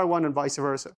this R1 and vice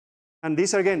versa. And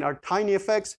these, again, are tiny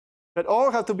effects that all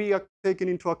have to be taken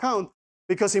into account,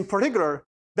 because in particular,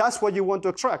 that's what you want to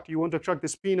extract. You want to extract the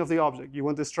spin of the object. You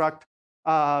want to extract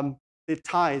the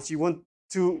tides. You want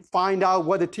to find out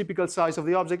what the typical size of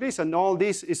the object is. And all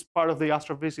this is part of the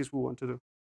astrophysics we want to do.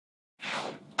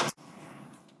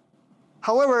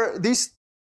 However, this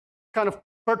kind of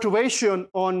perturbation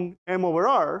on M over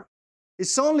R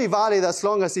is only valid as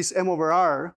long as this M over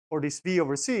R or this V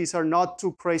over C's are not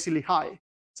too crazily high.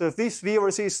 So if this V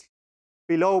over C is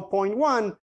below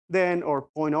 0.1, then, or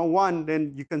 0.01,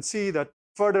 then you can see that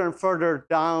further and further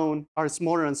down are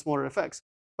smaller and smaller effects.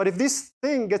 But if this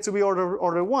thing gets to be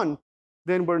order 1,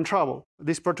 then we're in trouble.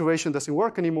 This perturbation doesn't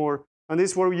work anymore. And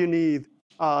this is where you need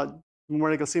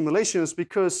numerical simulations,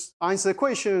 because Einstein's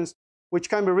equations, which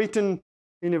can be written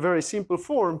in a very simple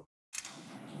form.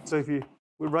 So if we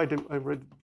write them, I write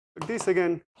like this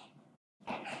again.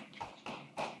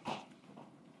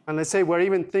 And let's say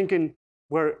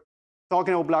we're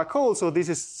talking about black holes, so this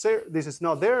is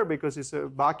not there because it's a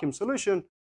vacuum solution.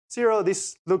 0,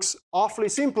 this looks awfully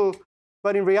simple,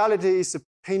 but in reality it's a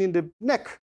pain in the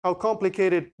neck how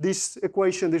complicated this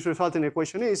resulting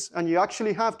equation is. And you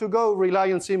actually have to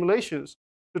rely on simulations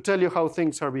to tell you how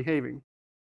things are behaving.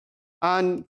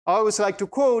 And I always like to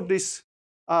quote this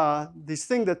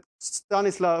thing that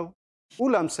Stanislaw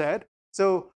Ulam said.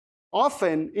 So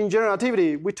often in general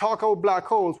relativity, we talk about black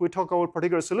holes, we talk about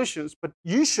particular solutions, but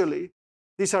usually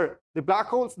these are the black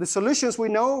holes. The solutions we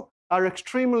know are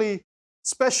extremely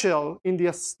special in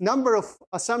the number of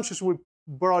assumptions we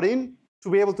brought in to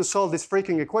be able to solve this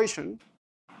freaking equation.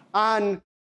 And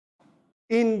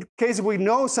in case we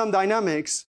know some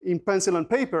dynamics in pencil and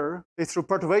paper, through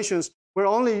perturbations, we're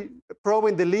only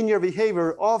probing the linear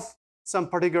behavior of some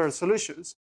particular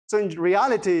solutions. So in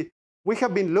reality, we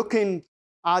have been looking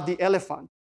at the elephant.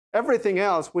 Everything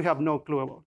else we have no clue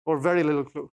about, or very little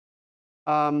clue.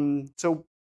 So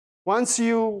once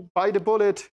you bite the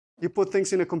bullet, you put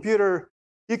things in a computer,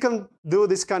 you can do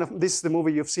this is the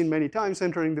movie you've seen many times,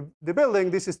 entering the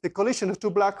building. This is the collision of two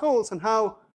black holes, and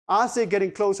how, as they're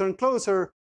getting closer and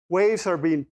closer, waves are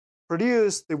being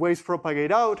produced, the waves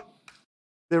propagate out.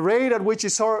 The rate at which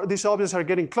these objects are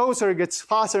getting closer gets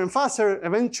faster and faster.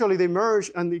 Eventually they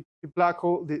merge, and the black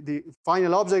hole, the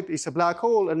final object is a black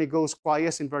hole, and it goes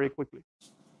quiescent very quickly.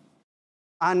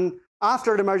 And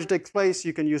after the merger takes place,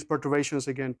 you can use perturbations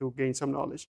again to gain some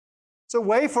knowledge. So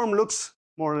waveform looks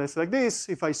more or less like this.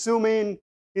 If I zoom in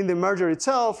the merger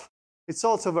itself, it's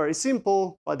also very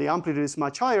simple, but the amplitude is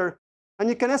much higher. And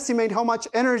you can estimate how much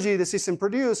energy the system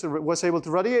produced or was able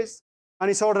to radiate, and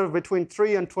it's ordered between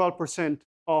 3 and 12%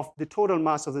 of the total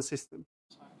mass of the system.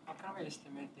 So how can we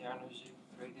estimate the energy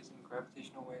radiated in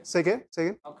gravitational waves? Say again?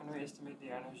 How can we estimate the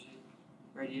energy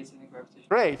radiated in gravitational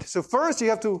waves? Great. So first you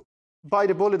have to bite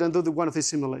the bullet and do one of these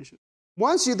simulations.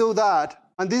 Once you do that,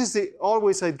 and this is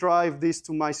always I drive this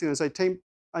to my students,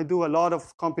 I do a lot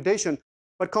of computation,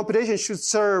 but computation should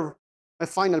serve a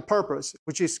final purpose,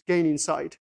 which is gain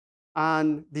insight.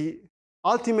 And the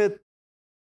ultimate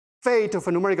fate of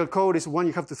a numerical code is one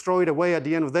you have to throw it away at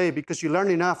the end of the day because you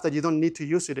learn enough that you don't need to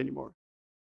use it anymore.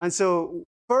 And so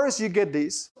first you get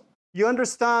this. You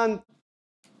understand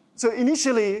So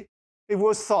initially, it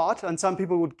was thought, and some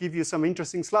people would give you some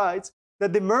interesting slides,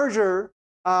 that the merger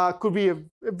could be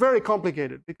very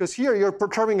complicated, because here you're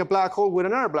perturbing a black hole with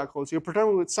another black hole. So you're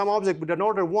perturbing with some object with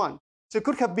another one. So it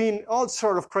could have been all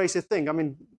sort of crazy thing. I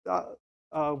mean,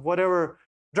 whatever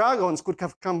dragons could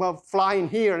have come up flying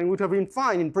here and would have been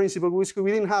fine in principle. We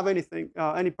didn't have anything,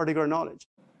 any particular knowledge.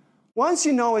 Once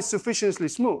you know it's sufficiently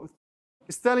smooth,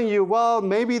 it's telling you, well,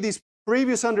 maybe this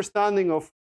previous understanding of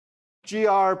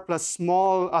GR plus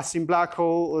small as in black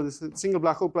hole, or single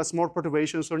black hole plus more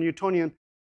perturbations or Newtonian,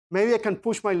 maybe I can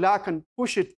push my luck and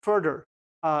push it further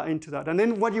into that. And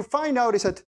then what you find out is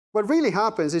that what really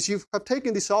happens is you have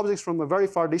taken these objects from a very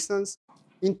far distance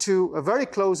into a very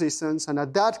close distance, and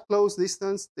at that close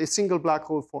distance, a single black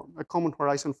hole form, a common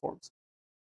horizon forms.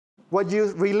 What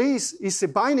you release is the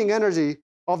binding energy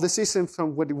of the system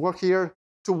from when it was here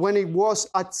to when it was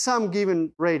at some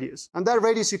given radius. And that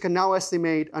radius you can now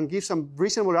estimate and give some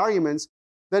reasonable arguments.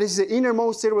 That is the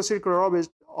innermost circular orbit,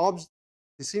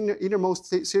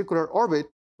 innermost circular orbit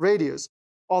radius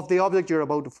of the object you're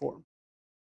about to form.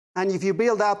 And if you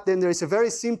build up, then there is a very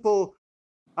simple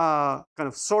kind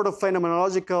of sort of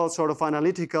phenomenological, sort of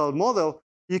analytical model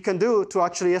you can do to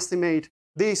actually estimate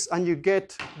this, and you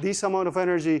get this amount of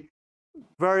energy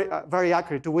very, very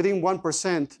accurate. To within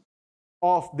 1%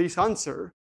 of this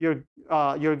answer,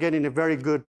 you're getting a very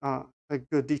good,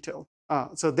 detail.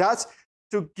 So that's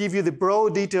to give you the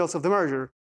broad details of the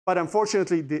merger. But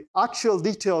unfortunately, the actual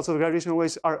details of the gravitational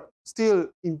waves are still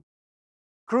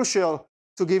crucial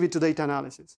to give it to data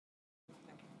analysis.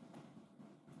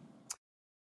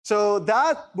 So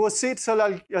that was it.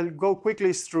 So I'll go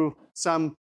quickly through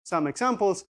some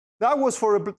examples. That was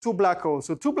for two black holes.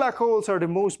 So two black holes are the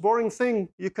most boring thing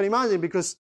you can imagine,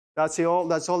 because that's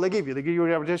all they give you. They give you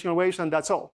gravitational waves, and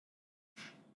that's all.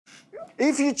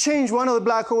 If you change one of the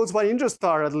black holes by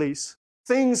interstar, at least,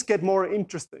 things get more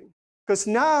interesting. Because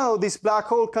now this black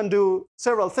hole can do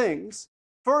several things.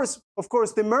 First, of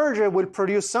course, the merger will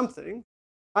produce something.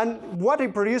 And what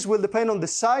it produces will depend on the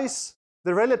size,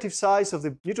 the relative size of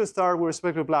the neutron star with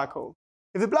respect to the black hole.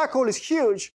 If the black hole is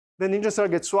huge, then the neutron star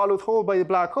gets swallowed whole by the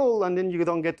black hole, and then you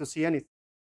don't get to see anything.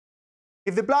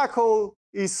 If the black hole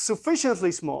is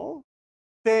sufficiently small,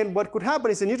 then what could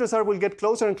happen is the neutron star will get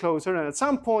closer and closer, and at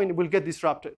some point it will get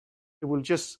disrupted. It will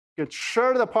just get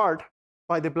shared apart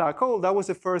by the black hole. That was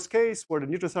the first case where the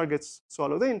neutron star gets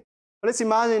swallowed in. But let's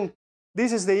imagine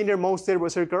this is the innermost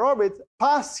circular orbit.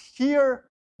 Past here,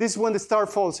 this is when the star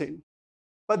falls in.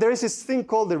 But there is this thing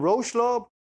called the Roche lobe,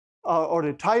 or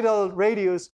the tidal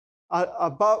radius,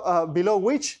 below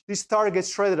which this star gets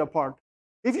shredded apart.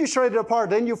 If you shred it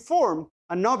apart, then you form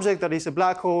an object that is a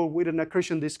black hole with an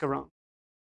accretion disk around.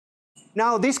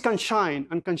 Now, this can shine,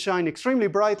 and can shine extremely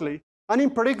brightly. And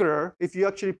in particular, if you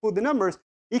actually put the numbers,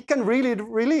 it can really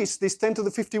release these 10 to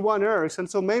the 51 ergs. And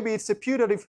so maybe it's a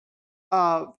putative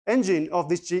engine of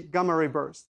this gamma ray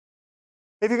burst.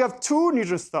 If you have two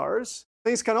neutron stars,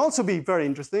 things can also be very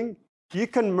interesting. You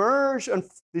can merge, and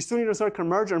these two neutron stars can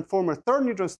merge and form a third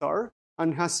neutron star,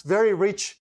 and has very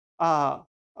rich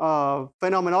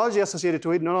phenomenology associated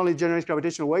to it. Not only generates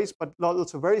gravitational waves, but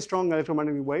also very strong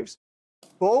electromagnetic waves.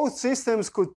 Both systems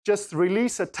could just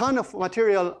release a ton of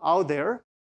material out there,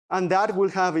 and that will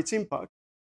have its impact.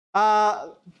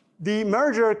 The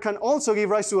merger can also give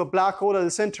rise to a black hole at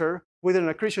the center with an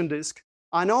accretion disk.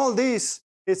 And all this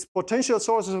is potential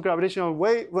sources of gravitational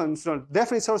waves, well, it's not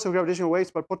definite sources of gravitational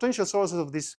waves, but potential sources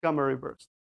of this gamma ray burst.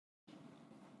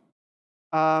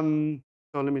 So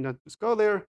let me not just go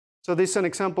there. So this is an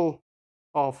example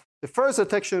of the first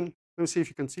detection. Let me see if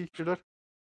you can hear that.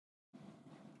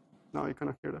 No, you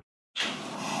cannot hear that.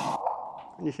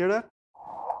 Can you hear that?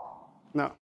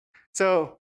 No.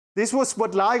 So this was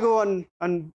what LIGO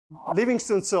and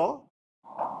Livingston saw.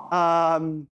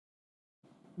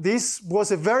 This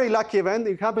was a very lucky event.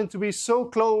 It happened to be so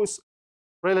close,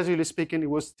 relatively speaking. It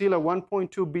was still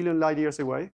 1.2 billion light years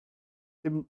away.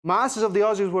 The masses of the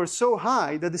objects were so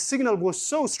high that the signal was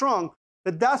so strong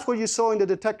that that's what you saw in the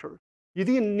detector. You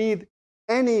didn't need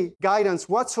any guidance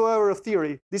whatsoever of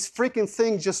theory. This freaking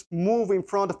thing just moved in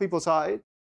front of people's eyes.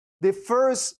 The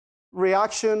first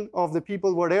reaction of the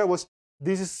people who were there was,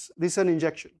 this is an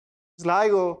injection.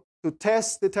 LIGO, to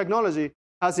test the technology,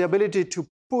 has the ability to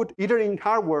put either in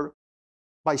hardware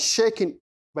by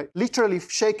literally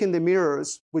shaking the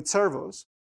mirrors with servos,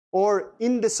 or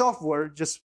in the software,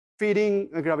 just feeding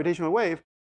a gravitational wave.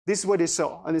 This is what they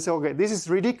saw. And they said, okay, this is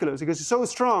ridiculous because it's so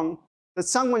strong that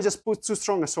someone just put too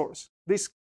strong a source.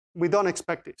 We don't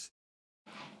expect this.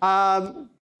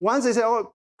 Once they said,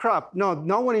 oh, crap, no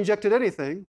one injected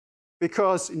anything,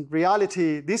 because in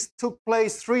reality, this took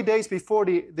place 3 days before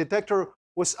the detector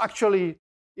was actually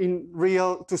in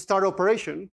real to start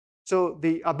operation. So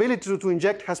the ability to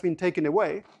inject has been taken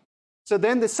away. So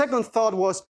then the second thought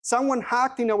was someone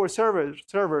hacked in our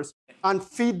servers and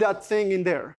feed that thing in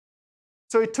there.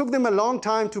 So it took them a long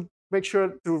time to make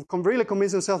sure to really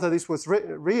convince themselves that this was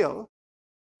real.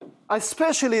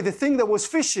 Especially the thing that was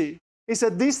fishy is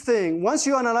that this thing, once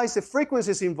you analyze the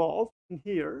frequencies involved in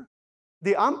here,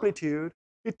 the amplitude,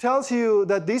 it tells you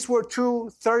that these were two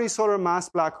 30 solar mass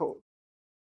black holes.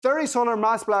 30 solar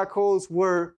mass black holes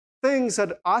were things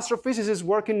that astrophysicists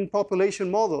working in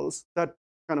population models that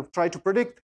kind of try to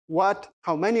predict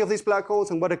how many of these black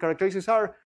holes and what the characteristics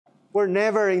are, were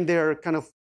never in their kind of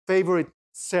favorite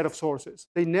set of sources.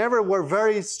 They never were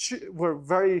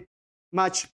very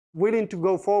much willing to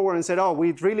go forward and said, oh,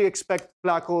 we really expect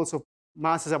black holes of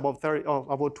masses above 30,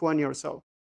 about 20 or so.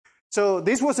 So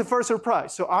this was the first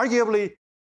surprise. So arguably,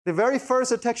 the very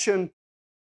first detection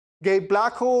gave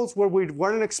black holes where we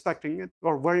weren't expecting it,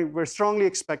 or we're strongly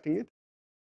expecting it.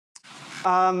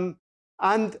 And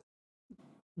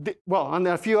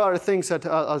a few other things that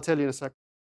I'll tell you in a sec.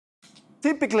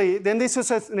 Typically, then this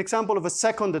is an example of a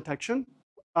second detection.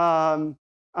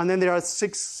 And then there are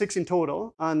six in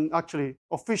total. And actually,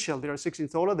 official, there are 6 in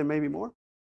total. There may be more.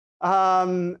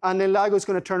 And then LIGO is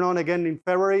going to turn on again in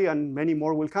February, and many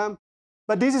more will come.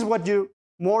 But this is what you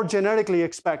more generically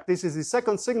expect. This is the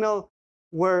second signal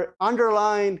where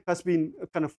underline has been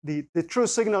kind of the true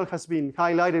signal has been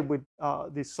highlighted with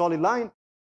this solid line.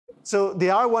 So the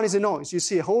R1 is a noise. You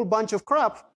see a whole bunch of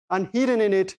crap, and hidden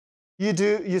in it, is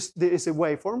a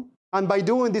waveform. And by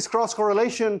doing this cross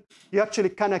correlation, you actually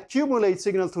can accumulate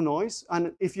signal to noise.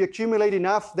 And if you accumulate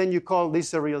enough, then you call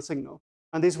this a real signal.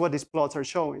 And this is what these plots are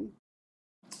showing.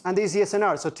 And this is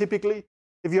SNR. So typically,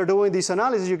 if you're doing this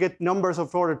analysis, you get numbers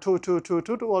of order 2, 2, 2,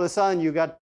 2, 2. All of a sudden, you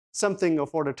got something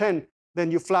of order 10. Then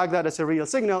you flag that as a real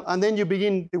signal. And then you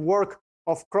begin the work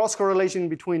of cross correlation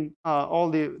between all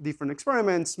the different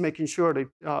experiments, making sure that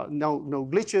no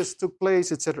glitches took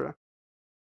place, etc.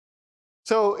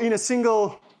 So in a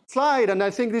single slide, and I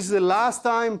think this is the last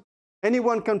time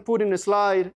anyone can put in a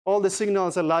slide all the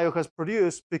signals that LIGO has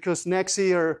produced, because next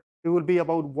year it will be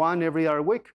about 1 every other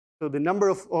week. So the number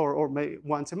of, or maybe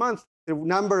once a month, the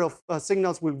number of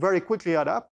signals will very quickly add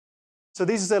up. So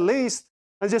this is a list,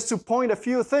 and just to point a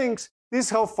few things, this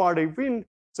is how far they've been.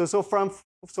 So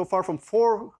far from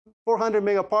 400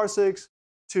 megaparsecs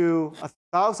to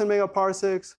 1,000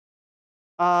 megaparsecs.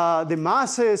 The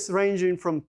masses ranging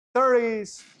from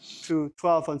 30s to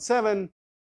 12 and 7.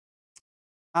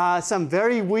 Some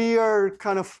very weird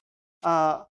kind of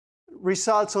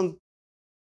results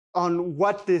on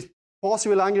what the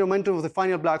possible angular momentum of the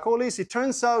final black hole is. It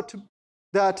turns out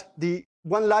that the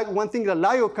one thing that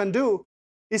LIGO can do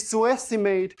is to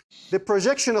estimate the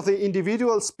projection of the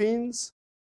individual spins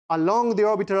along the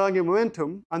orbital angular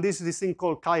momentum, and this is this thing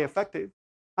called chi effective.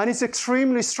 And it's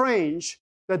extremely strange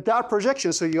that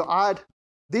projection, so you add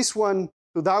this one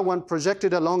to that one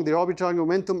projected along the orbital angular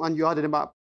momentum, and you added them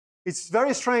up. It's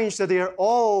very strange that they are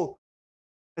all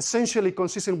essentially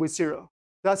consistent with 0.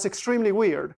 That's extremely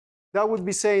weird. That would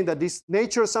be saying that this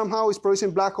nature somehow is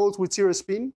producing black holes with 0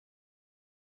 spin.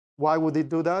 Why would it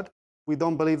do that? We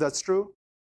don't believe that's true.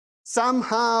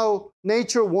 Somehow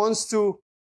nature wants to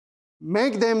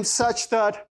make them such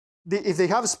that if they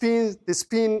have spin, the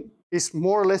spin is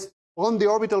more or less on the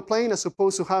orbital plane as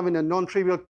opposed to having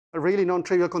a really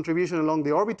non-trivial contribution along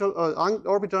the orbital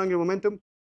angular momentum.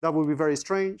 That would be very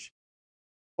strange.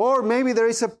 Or maybe there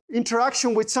is an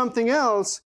interaction with something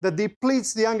else that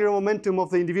depletes the angular momentum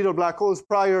of the individual black holes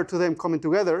prior to them coming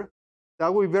together.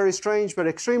 That would be very strange, but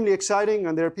extremely exciting.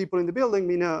 And there are people in the building,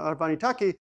 Mina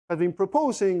Arbanitaki, have been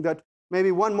proposing that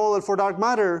maybe one model for dark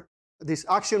matter, this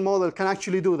action model, can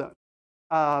actually do that.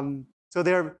 So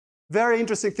they're very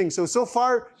interesting things. So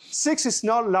far, 6 is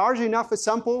not large enough a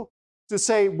sample to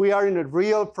say we are in a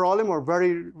real problem or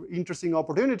very interesting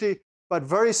opportunity, but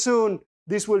very soon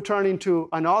this will turn into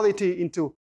an oddity,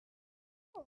 into,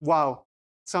 wow,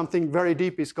 something very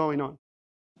deep is going on.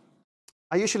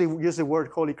 I usually use the word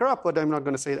holy crap, but I'm not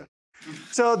going to say that.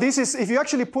 So this is, if you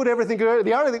actually put everything together,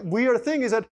 the other weird thing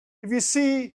is that if you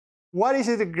see what is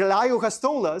it that LIGO has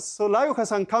told us, so LIGO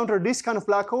has encountered this kind of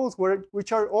black holes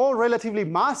which are all relatively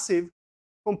massive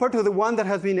compared to the one that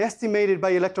has been estimated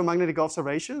by electromagnetic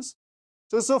observations.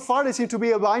 So far they seem to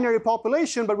be a binary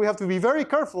population, but we have to be very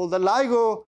careful that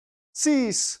LIGO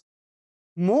sees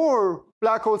more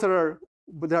black holes that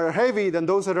are heavy than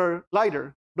those that are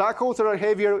lighter. Black holes that are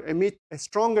heavier emit a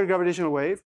stronger gravitational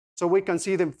wave, so we can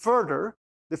see them further.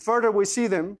 The further we see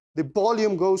them, the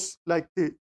volume goes like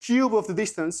the cube of the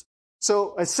distance.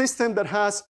 So a system that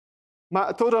has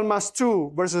total mass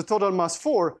 2 versus total mass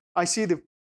 4, I see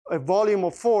a volume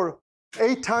of 4,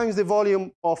 8 times the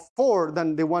volume of 4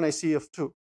 than the one I see of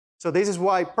 2. So this is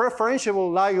why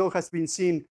preferential LIGO has been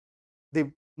seen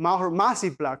the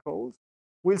massive black holes.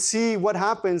 We'll see what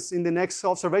happens in the next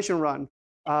observation run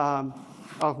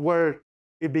where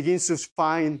it begins to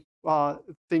find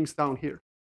things down here.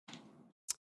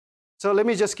 So let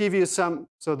me just give you some,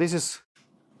 let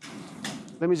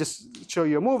me just show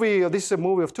you a movie. This is a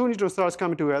movie of 2 neutron stars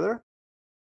coming together.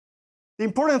 The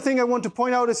important thing I want to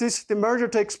point out is this: the merger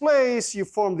takes place, you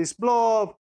form this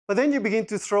blob, but then you begin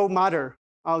to throw matter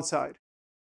outside.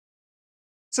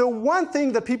 So one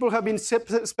thing that people have been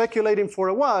speculating for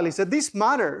a while is that this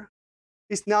matter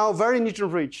is now very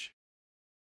neutron-rich.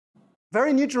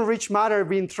 Very neutron-rich matter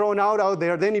being thrown out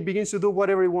there, then it begins to do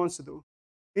whatever it wants to do.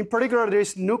 In particular,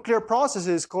 there's nuclear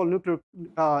processes called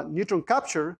neutron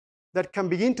capture that can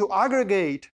begin to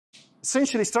aggregate,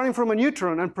 essentially starting from a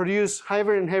neutron, and produce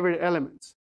heavier and heavier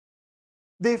elements.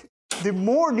 The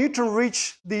more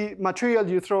neutron-rich the material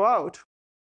you throw out,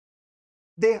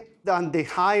 the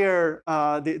higher,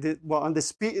 on the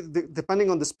speed, depending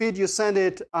on the speed you send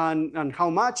it and how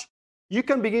much, you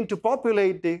can begin to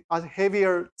populate the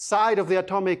heavier side of the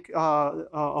atomic,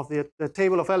 of the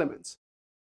table of elements.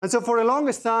 And so for the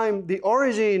longest time, the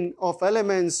origin of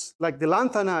elements like the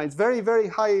lanthanides, very, very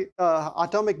high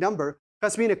atomic number,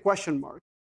 has been a question mark.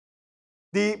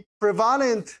 The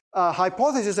prevalent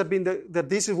hypothesis has been that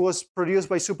this was produced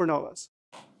by supernovas.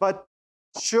 But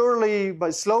surely,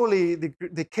 but slowly,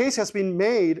 the case has been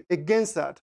made against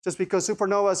that, just because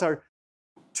supernovas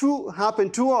happen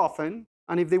too often.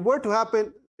 And if they were to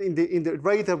happen in the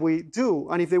rate that we do,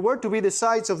 and if they were to be the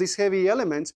sites of these heavy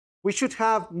elements, we should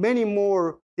have many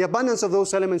more. The abundance of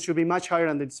those elements should be much higher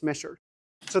than it's measured.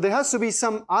 So there has to be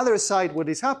some other site where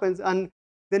this happens. And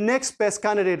the next best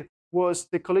candidate was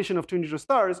the collision of 2 neutron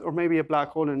stars, or maybe a black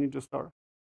hole and a neutron star.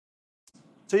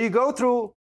 So you go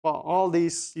through all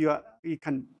these.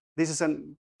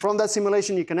 From that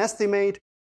simulation, you can estimate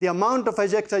the amount of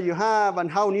ejecta you have and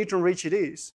how neutron-rich it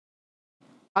is.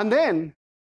 And then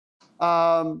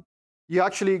you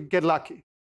actually get lucky.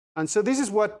 And so this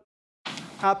is what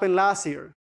happened last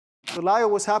year. So LIGO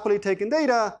was happily taking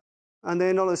data, and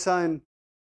then all of a sudden,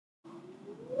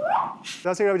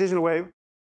 that's a gravitational wave.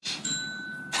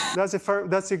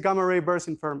 That's a gamma ray burst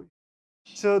in Fermi.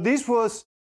 So this was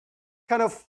kind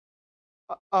of,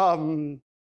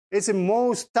 it's the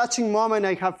most touching moment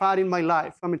I have had in my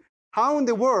life. I mean, how in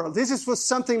the world? This was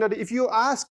something that if you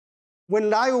ask when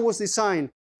LIGO was designed,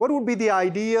 what would be the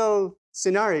ideal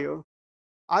scenario?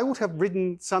 I would have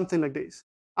written something like this.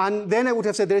 And then I would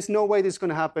have said, there's no way this is going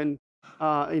to happen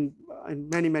in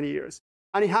many, many years.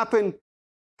 And it happened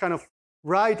kind of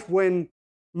right when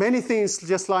many things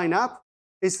just line up.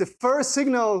 It's the first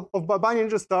signal of a binary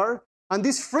neutron star, and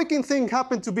this freaking thing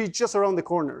happened to be just around the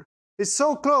corner. It's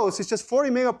so close, it's just 40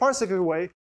 megaparsecs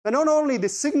away, that not only the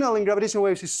signal in gravitational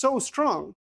waves is so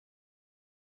strong,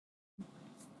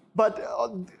 but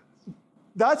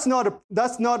that's not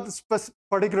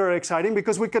particularly exciting,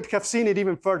 because we could have seen it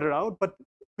even further out. But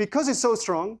because it's so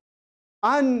strong,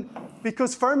 and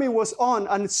because Fermi was on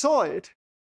and saw it,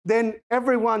 then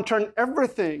everyone turned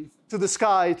everything to the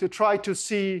sky to try to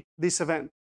see this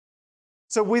event.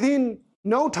 So within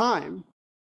no time,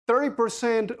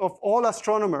 30% of all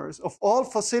astronomers, of all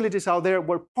facilities out there,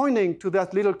 were pointing to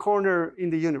that little corner in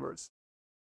the universe.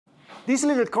 This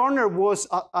little corner was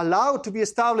allowed to be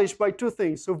established by two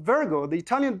things. So Virgo, the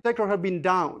Italian detector, had been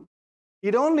down.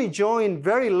 It only joined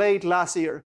very late last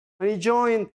year, and it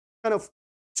joined kind of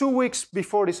 2 weeks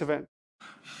before this event.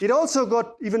 It also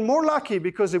got even more lucky,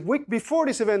 because a week before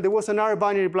this event, there was another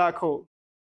binary black hole.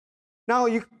 Now,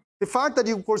 the fact that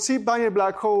you could see binary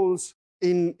black holes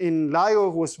in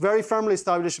LIGO was very firmly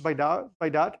established by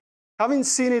that. Having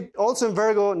seen it also in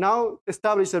Virgo, now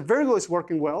established that Virgo is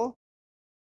working well.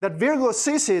 That Virgo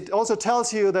sees it also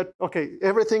tells you that, okay,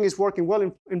 everything is working well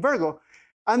in Virgo.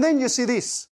 And then you see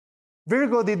this.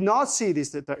 Virgo did not see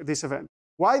this event.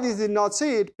 Why did it not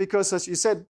see it? Because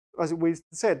as we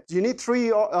said, you need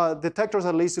 3 detectors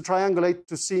at least to triangulate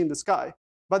to see in the sky.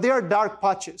 But they are dark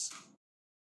patches.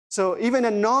 So even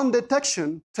a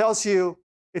non-detection tells you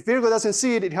if Virgo doesn't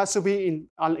see it, it has to be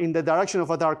in the direction of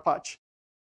a dark patch.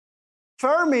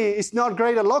 Fermi is not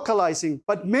great at localizing,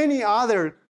 but many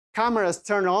other cameras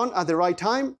turned on at the right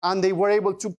time, and they were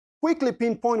able to quickly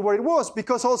pinpoint where it was,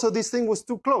 because also this thing was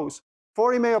too close.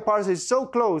 40 megaparsecs is so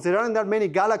close. There aren't that many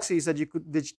galaxies that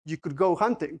you could go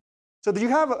hunting. So you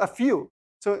have a few.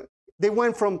 So they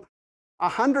went from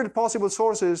 100 possible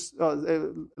sources,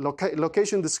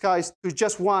 location in the skies, to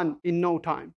just one in no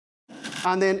time.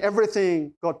 and then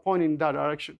everything got pointed in that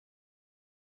direction.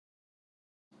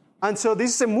 And so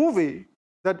this is a movie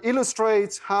that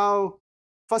illustrates how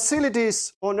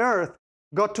facilities on Earth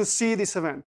got to see this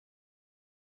event.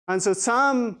 And so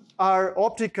some are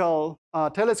optical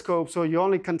telescopes, so you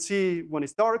only can see when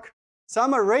it's dark.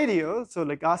 Some are radio, so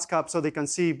like ASCAP, so they can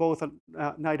see both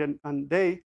night and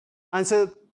day. And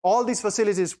so all these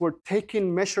facilities were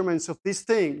taking measurements of this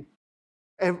thing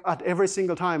at every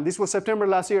single time. This was September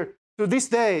last year. To this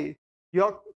day,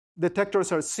 your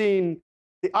detectors are seeing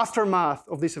the aftermath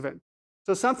of this event.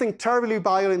 So something terribly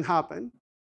violent happened,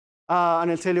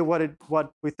 and I'll tell you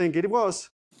what we think it was.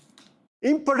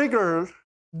 In particular,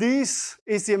 this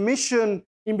is the emission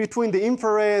in between the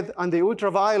infrared and the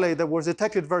ultraviolet that was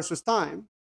detected versus time.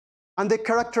 And the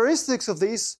characteristics of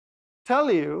this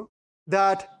tell you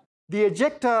that the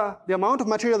ejecta, the amount of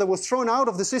material that was thrown out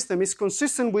of the system, is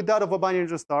consistent with that of a binary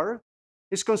neutron star.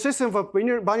 It's consistent with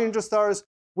binary neutron stars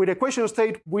with equation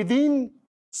state within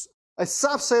a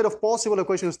subset of possible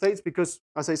equation states, because,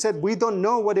 as I said, we don't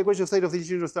know what the equation state of this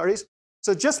neutron star is.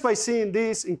 So just by seeing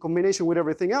this in combination with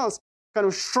everything else, kind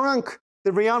of shrunk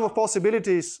the realm of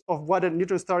possibilities of what a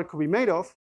neutron star could be made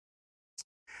of.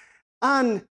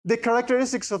 And the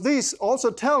characteristics of this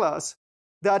also tell us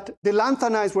that the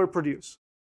lanthanides were produced.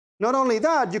 Not only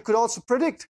that, you could also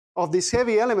predict of these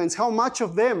heavy elements how much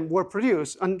of them were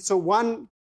produced. And so one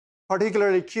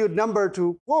particularly cute number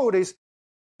to quote is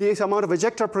this amount of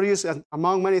ejecta produced, and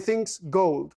among many things,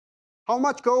 gold. How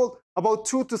much gold? About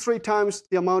 2 to 3 times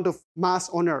the amount of mass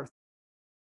on Earth.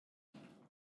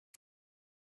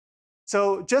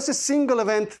 So just a single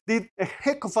event did a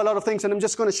heck of a lot of things, and I'm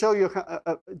just going to show you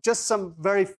just some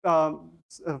very a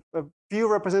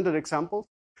few represented examples.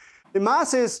 The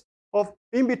masses of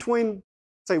in between,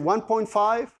 say,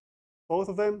 1.5, both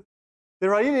of them. The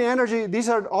radiating energy, these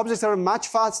are objects that are much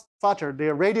fatter.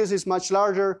 Their radius is much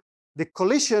larger. The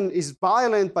collision is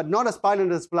violent, but not as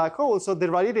violent as black holes. So the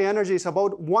radiating energy is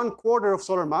about 1/4 of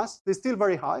solar mass. They're still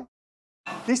very high.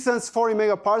 Distance 40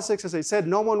 megaparsecs, as I said,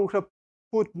 no one would have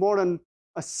put more than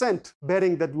a cent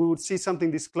betting that we would see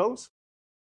something this close.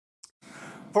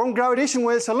 From gravitation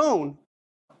waves alone,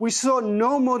 we saw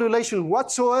no modulation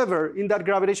whatsoever in that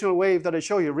gravitational wave that I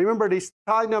showed you. Remember, these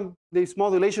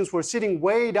modulations were sitting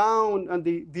way down on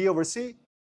the V over C.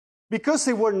 Because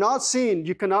they were not seen,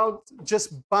 you can now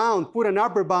just put an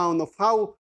upper bound of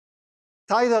how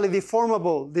tidally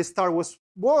deformable this star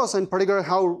was, and in particular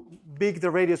how big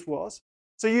the radius was.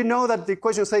 So you know that the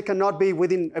equation state cannot be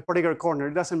within a particular corner.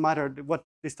 It doesn't matter what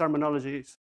this terminology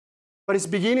is. But it's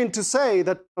beginning to say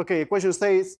that, okay, equation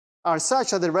states are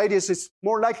such that the radius is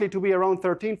more likely to be around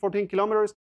 13, 14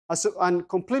 kilometers, and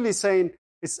completely saying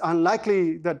it's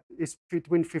unlikely that it's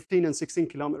between 15 and 16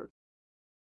 kilometers.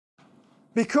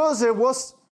 Because there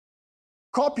was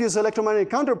copious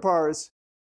electromagnetic counterparts,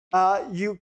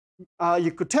 you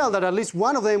could tell that at least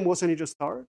one of them was a neutron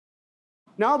star.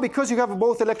 Now, because you have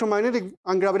both electromagnetic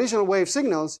and gravitational wave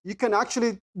signals, you can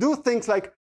actually do things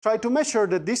like try to measure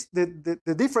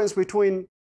the difference between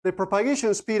the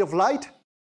propagation speed of light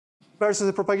versus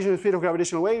the propagation speed of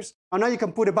gravitational waves, and now you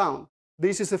can put a bound.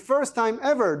 This is the first time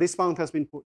ever this bound has been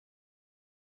put.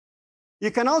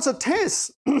 You can also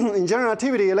test, in general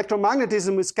relativity,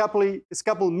 electromagnetism is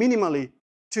coupled minimally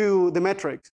to the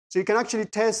metrics. So you can actually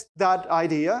test that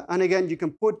idea, and again, you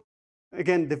can put,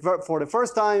 again, for the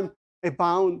first time, a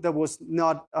bound that was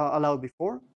not allowed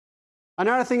before.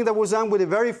 Another thing that was done with the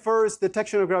very first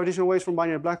detection of gravitational waves from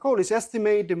binary black hole is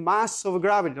estimate the mass of a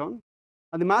graviton.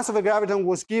 And the mass of a graviton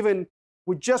was given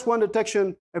with just one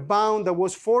detection, a bound that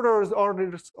was 4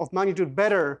 orders of magnitude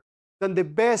better than the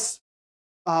best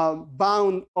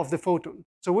bound of the photon.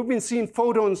 So we've been seeing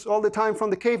photons all the time from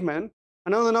the cavemen.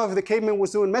 And I don't know if the caveman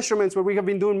was doing measurements, but we have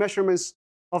been doing measurements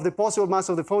of the possible mass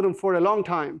of the photon for a long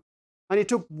time. And it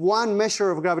took one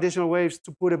measure of gravitational waves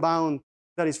to put a bound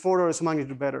that is 4 orders of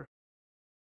magnitude better.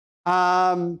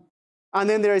 And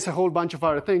then there is a whole bunch of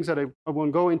other things that I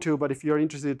won't go into, but if you're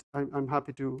interested, I'm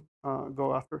happy to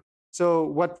go after. So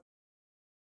what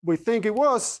we think it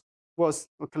was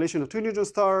a collision of 2 neutron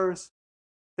stars.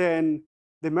 Then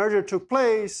the merger took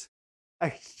place. A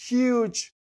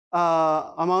huge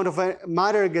amount of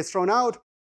matter gets thrown out,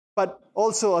 but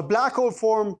also a black hole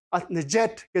formed and the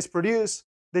jet gets produced.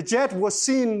 The jet was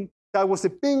seen, that was the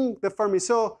ping that Fermi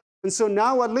saw. And so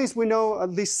now at least we know at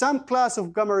least some class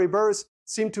of gamma ray bursts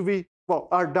seem to be,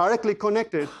 are directly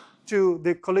connected to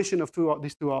the collision of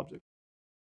these two objects.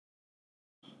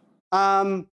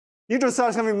 Neutron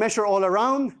stars can be measured all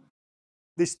around.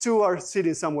 These two are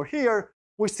sitting somewhere here.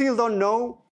 We still don't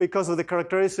know because of the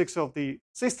characteristics of the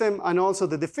system and also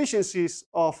the deficiencies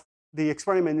of the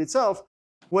experiment itself,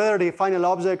 whether the final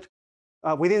object,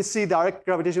 we didn't see direct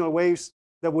gravitational waves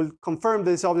that will confirm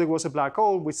this object was a black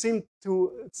hole. We seem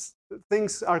to,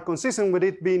 things are consistent with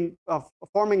it being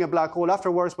forming a black hole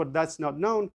afterwards, but that's not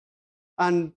known.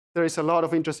 And there is a lot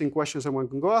of interesting questions that one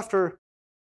can go after.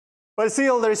 But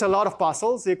still, there is a lot of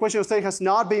puzzles. The equation of state has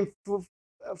not been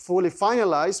fully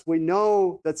finalized. We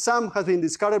know that some has been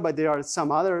discarded, but there are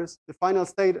some others. The final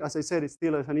state, as I said, is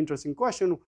still an interesting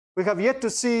question. We have yet to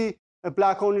see a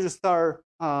black hole neutron star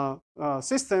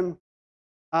system.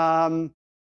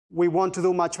 We want to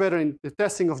do much better in the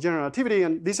testing of general relativity,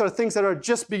 and these are things that are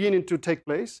just beginning to take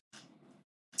place.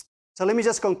 So let me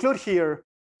just conclude here.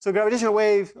 So gravitational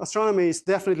wave astronomy is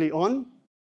definitely on.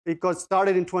 It got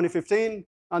started in 2015,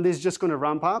 and this is just going to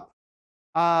ramp up.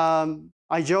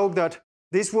 I joke that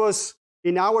this was,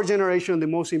 in our generation, the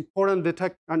most important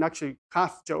detect, and actually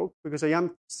half joke, because I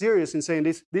am serious in saying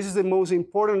this. This is the most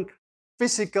important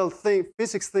physics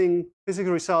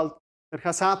result that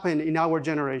has happened in our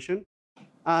generation.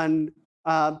 And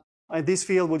this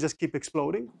field will just keep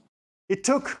exploding. It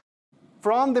took,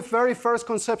 from the very first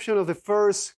conception of the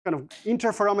first kind of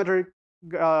interferometric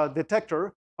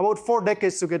detector, about 4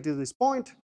 decades to get to this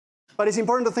point. But it's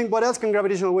important to think, what else can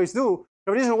gravitational waves do?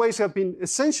 Gravitational waves have been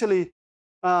essentially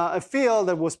a field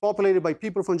that was populated by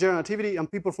people from general relativity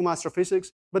and people from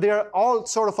astrophysics. But there are all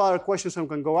sort of other questions one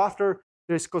can go after.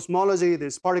 There's cosmology,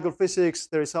 there's particle physics,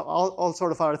 there's all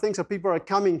sort of other things that people are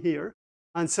coming here.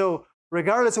 And so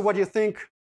regardless of what you think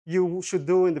you should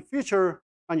do in the future,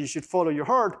 and you should follow your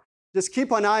heart, just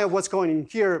keep an eye on what's going in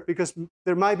here, because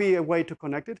there might be a way to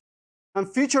connect it. And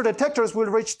future detectors will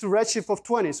reach to redshift of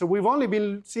 20. So we've only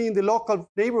been seeing the local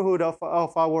neighborhood of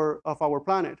our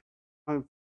planet,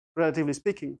 relatively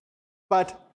speaking.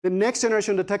 But the next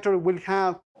generation detector will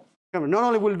have, not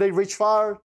only will they reach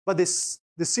far, but the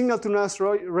signal to noise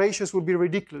ratios will be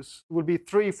ridiculous. It will be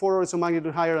 3, 4 orders of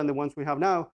magnitude higher than the ones we have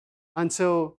now. And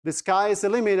so the sky is the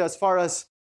limit as far as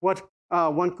what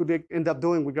one could end up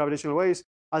doing with gravitational waves.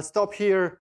 I'll stop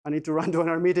here. I need to run to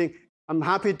another meeting. I'm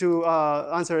happy to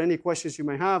answer any questions you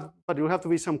may have, but it will have to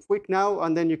be some quick now,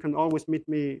 and then you can always meet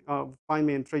me, find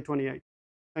me in 328.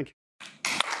 Thank you.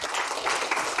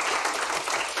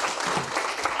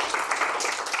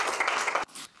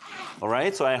 All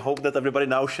right, so I hope that everybody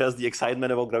now shares the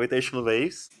excitement about gravitational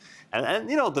waves. And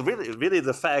you know, really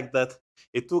the fact that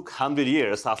it took 100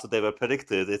 years after they were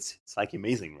predicted, it's like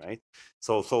amazing, right?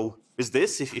 So with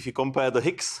this, if you compare the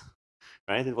Higgs,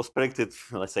 right, it was predicted,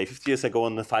 let's say, 50 years ago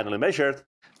and finally measured.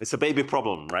 It's a baby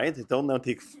problem, right? It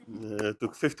only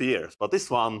took 50 years. But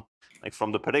this one, like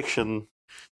from the prediction,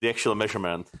 the actual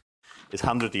measurement is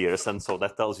 100 years. And so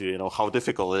that tells you, how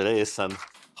difficult it is and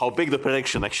how big the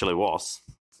prediction actually was.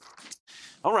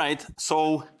 All right,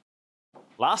 so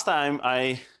last time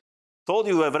I told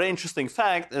you a very interesting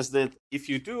fact is that if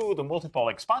you do the multiple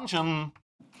expansion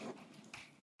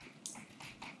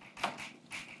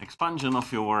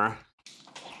of your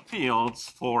fields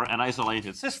for an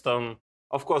isolated system,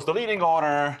 of course, the leading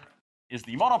order is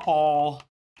the monopole,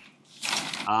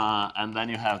 and then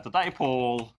you have the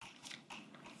dipole,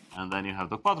 and then you have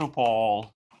the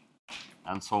quadrupole,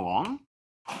 and so on.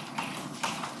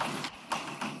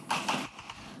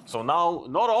 So now,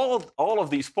 not all of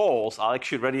these poles are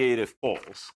actually radiative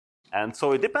poles. And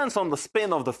so it depends on the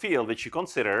spin of the field which you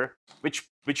consider, which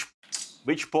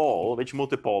pole, which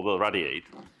multipole will radiate.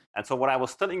 And so what I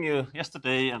was telling you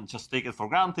yesterday, and just take it for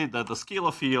granted, that the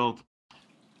scalar field,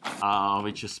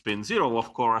 which is spin 0,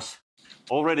 of course,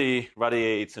 already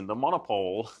radiates in the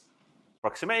monopole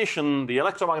approximation. The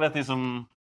electromagnetism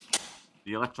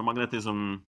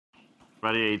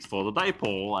radiates for the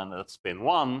dipole, and that's spin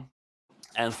 1.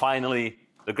 And finally,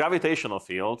 the gravitational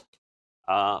field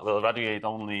will radiate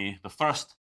only the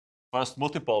first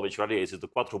multipole, which radiates is the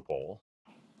quadrupole.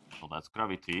 So that's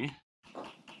gravity.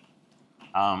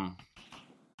 And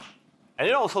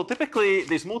so typically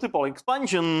this multiple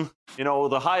expansion,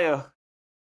 the higher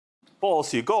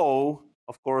poles you go,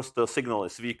 of course, the signal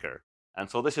is weaker. And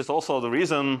so this is also the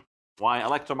reason why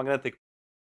electromagnetic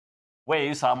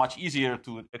waves are much easier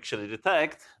to actually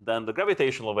detect than the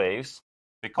gravitational waves,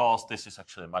 because this is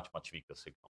actually a much weaker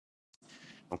signal.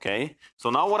 Okay, so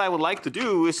now what I would like to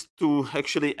do is to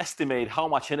actually estimate how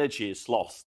much energy is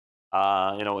lost,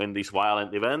 in these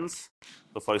violent events.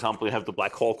 So, for example, you have the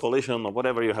black hole collision or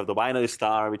whatever. You have the binary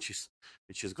star, which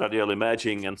is gradually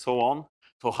merging, and so on.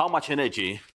 So, how much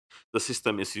energy the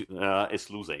system is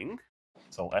losing?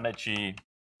 So, energy.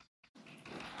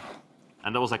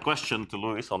 And there was a question to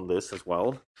Luis on this as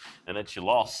well. Energy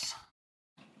loss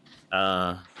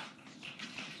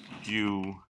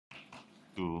due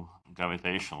to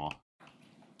gravitational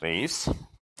waves.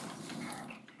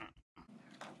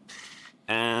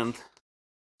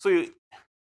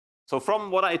 So from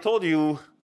what I told you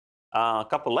a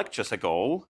couple lectures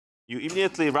ago, you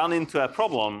immediately run into a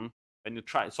problem when you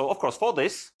try. So of course, for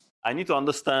this, I need to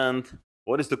understand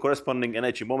what is the corresponding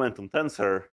energy momentum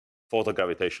tensor for the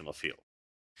gravitational field.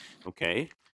 Okay,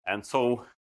 and so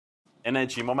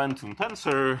energy momentum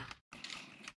tensor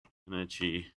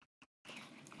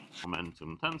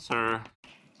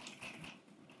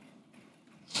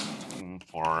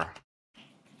for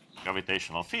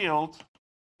gravitational field.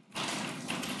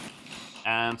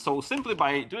 And so simply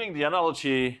by doing the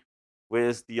analogy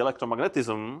with the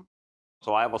electromagnetism,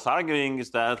 so I was arguing is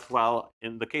that, well,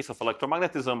 in the case of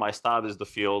electromagnetism, I start with the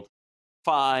field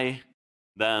phi,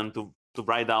 then to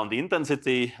write down the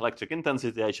intensity, electric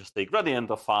intensity, I just take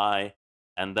gradient of phi,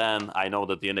 and then I know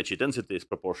that the energy density is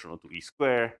proportional to E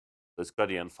squared, so it's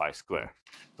gradient phi squared.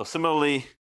 So similarly,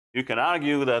 you can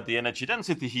argue that the energy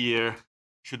density here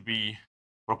should be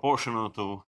proportional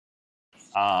to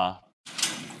a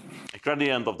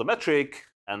gradient of the metric,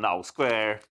 and now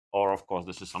square, or of course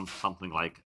this is something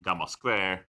like gamma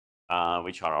square,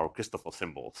 which are our Christoffel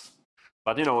symbols.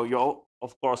 But you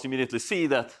of course immediately see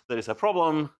that there is a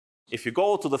problem. If you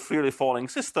go to the freely falling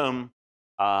system,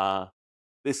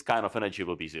 this kind of energy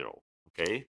will be zero.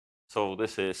 Okay, so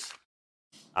this is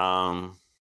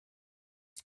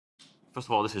first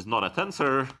of all, this is not a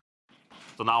tensor.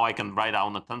 So now I can write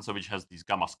down a tensor which has these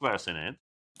gamma squares in it,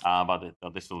 but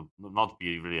this will not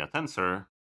be really a tensor,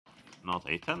 not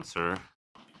a tensor.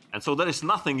 And so there is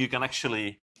nothing you can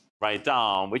actually write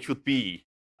down which would be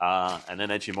an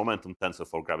energy momentum tensor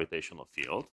for gravitational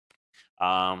field.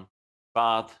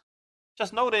 But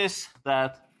just notice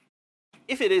that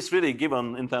if it is really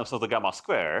given in terms of the gamma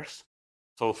squares,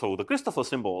 so the Christoffel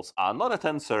symbols are not a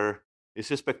tensor with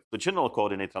respect to the general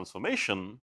coordinate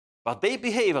transformation, but they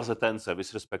behave as a tensor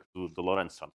with respect to the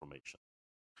Lorentz transformation.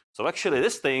 So actually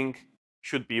this thing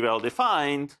should be well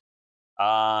defined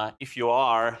if you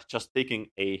are just taking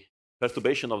a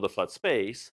perturbation of the flat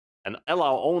space and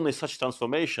allow only such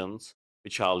transformations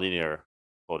which are linear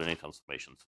coordinate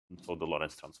transformations, so the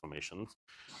Lorentz transformations.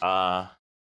 But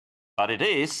it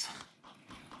is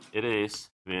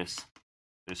with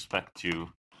respect to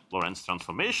Lorentz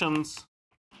transformations.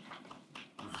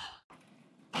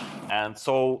 And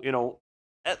so,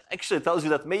 it actually tells you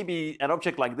that maybe an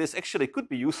object like this actually could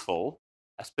be useful,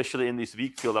 especially in this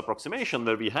weak field approximation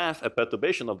where we have a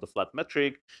perturbation of the flat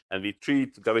metric and we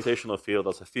treat the gravitational field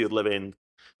as a field living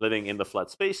in the flat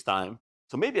space-time.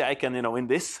 So maybe I can, in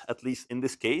this, at least in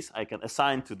this case, I can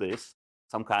assign to this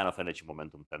some kind of energy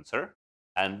momentum tensor.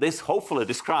 And this hopefully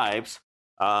describes,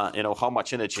 how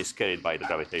much energy is carried by the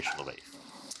gravitational wave.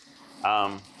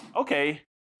 Okay,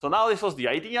 so now this was the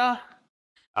idea.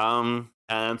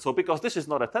 And so because this is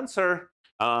not a tensor,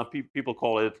 people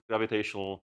call it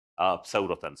gravitational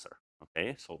pseudotensor.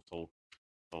 Okay, so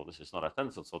this is not a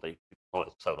tensor, so they call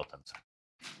it pseudotensor.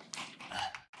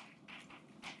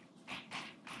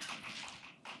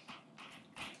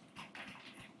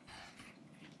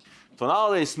 So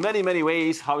now there's many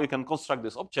ways how you can construct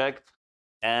this object,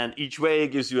 and each way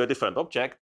gives you a different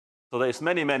object. So there's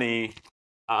many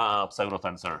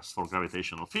pseudotensors for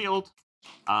gravitational field.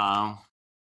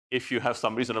 If you have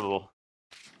some reasonable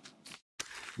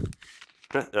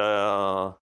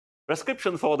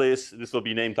prescription for this, this will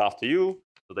be named after you.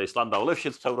 So there's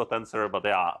Landau-Lifshitz pseudotensor, but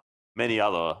there are many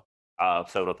other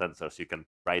pseudotensors you can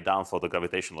write down for the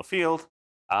gravitational field.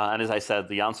 And as I said,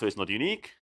 the answer is not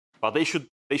unique, but they should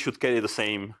carry the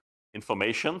same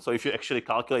information. So if you actually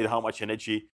calculate how much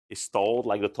energy is stored,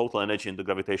 like the total energy in the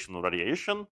gravitational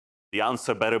radiation, the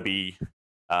answer better be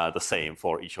the same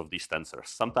for each of these tensors.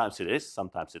 Sometimes it is,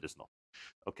 sometimes it is not.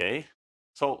 Okay.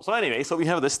 So anyway, so we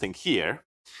have this thing here,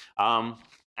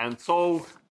 and so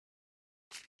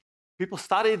people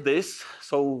studied this.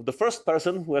 So the first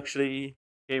person who actually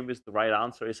came with the right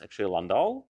answer is actually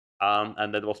Landau,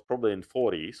 and that was probably in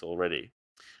 40s already.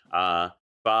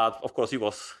 But of course he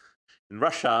was in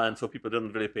Russia, and so people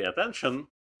didn't really pay attention.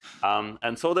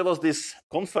 And so there was this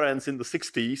conference in the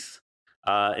 60s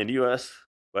in the US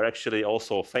where actually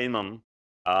also Feynman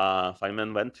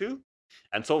went to.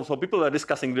 And so people were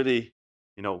discussing really,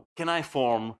 can I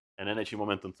form an energy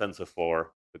momentum tensor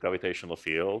for the gravitational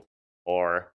field?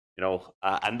 Or,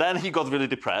 and then he got really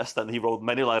depressed and he wrote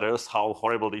many letters how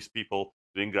horrible these people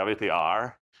doing gravity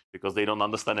are because they don't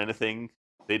understand anything.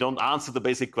 They don't answer the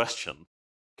basic question.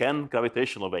 Can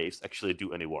gravitational waves actually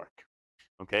do any work?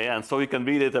 Okay, and so you can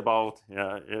read about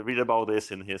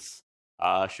this in his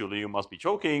surely you must be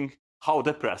joking, how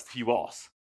depressed he was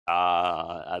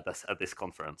at this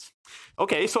conference.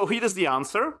 Okay, so here is the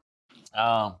answer.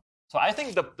 So I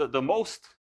think the most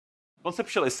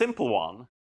conceptually simple one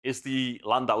is the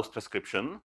Landau's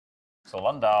prescription. So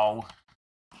Landau,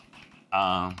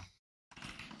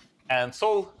 and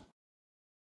so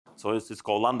it's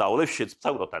called Landau-Lifshitz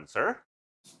pseudotensor.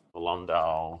 The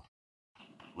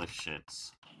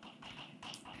Landau-Lifshitz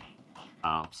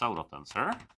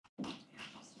pseudotensor.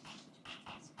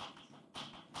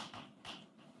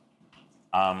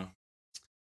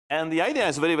 And the idea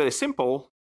is very, very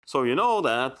simple. So you know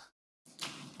that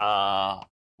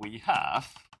we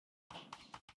have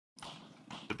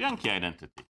the Bianchi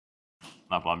identity.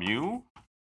 Nabla mu,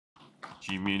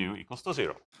 g mu nu equals to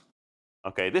 0.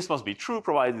 Okay, this must be true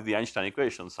provided the Einstein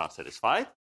equations are satisfied.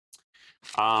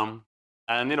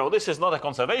 And you know, this is not a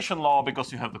conservation law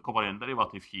because you have the covariant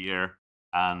derivative here,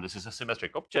 and this is a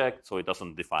symmetric object, so it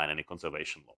doesn't define any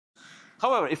conservation law.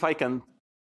 However, if I can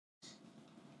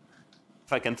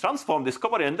transform this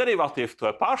covariant derivative to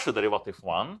a partial derivative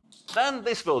one, then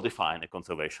this will define a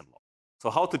conservation law. So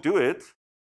how to do it?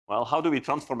 Well, how do we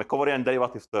transform a covariant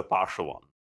derivative to a partial one?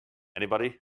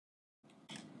 Anybody?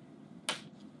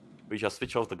 We just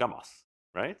switch off the gammas,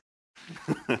 right?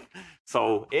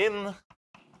 So in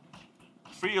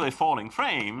freely falling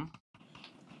frame,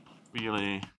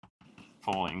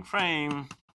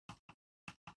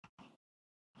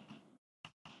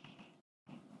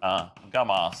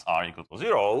 gammas are equal to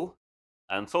 0.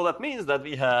 And so that means that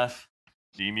we have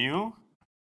g mu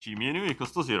nu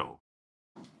equals to 0.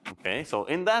 Okay, so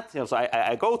in that, so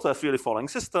I go to a freely falling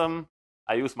system,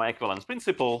 I use my equivalence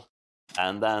principle,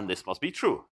 and then this must be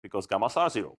true because gammas are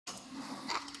 0.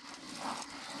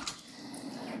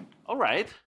 All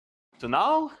right, so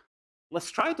now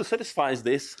let's try to satisfy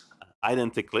this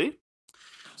identically.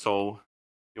 So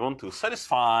you want to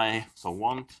satisfy,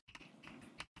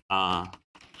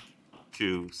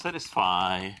 to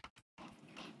satisfy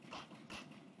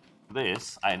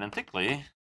this identically.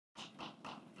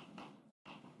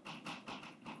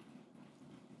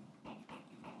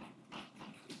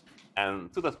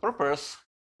 And to that purpose,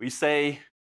 we say,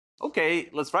 okay,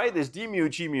 let's write this d mu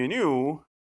g mu nu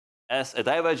as a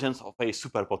divergence of a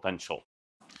superpotential.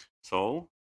 So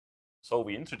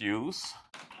we introduce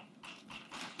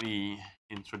a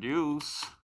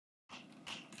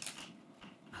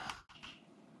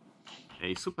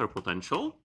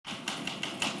superpotential.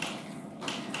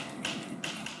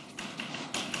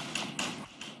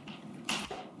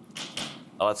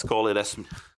 Let's call it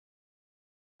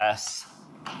S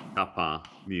kappa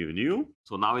mu nu.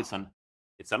 So now it's an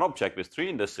object with 3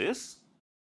 indices,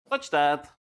 such that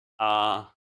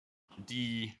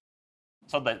this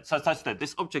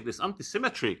object is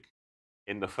antisymmetric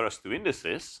in the first 2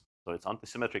 indices. So it's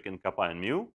antisymmetric in kappa and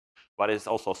mu, but it's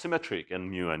also symmetric in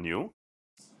mu and nu.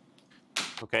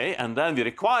 Okay, and then we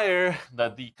require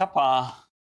that the kappa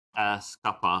as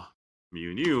kappa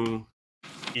mu nu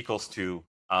equals to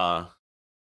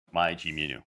my g mu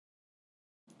nu.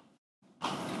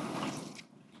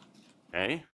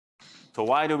 Okay, so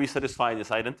why do we satisfy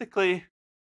this identically?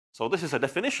 So this is a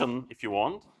definition, if you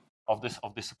want, of this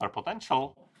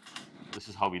superpotential. This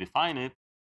is how we define it.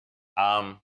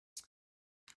 But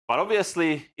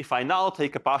obviously, if I now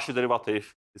take a partial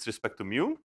derivative with respect to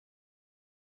mu,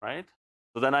 right?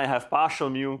 So then I have partial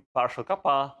mu, partial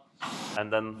kappa, and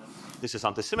then this is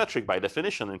antisymmetric by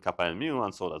definition in kappa and mu,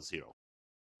 and so that's 0.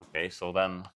 Okay, so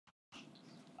then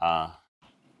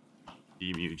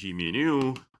d mu g mu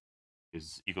nu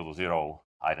is equal to 0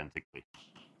 identically.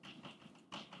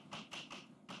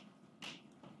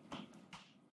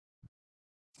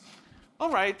 All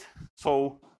right,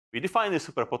 so we define the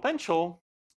superpotential,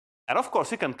 and of course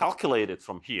you can calculate it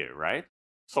from here, right?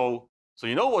 So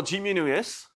you know what g mu nu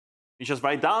is. You just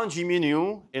write down g mu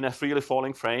nu in a freely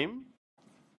falling frame,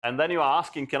 and then you are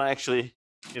asking, can I actually,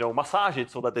 massage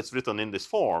it so that it's written in this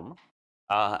form?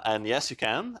 And yes, you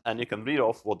can, and you can read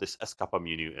off what this S kappa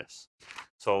mu nu is.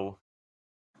 So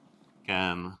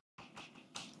can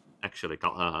actually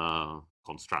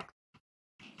construct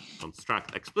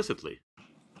explicitly.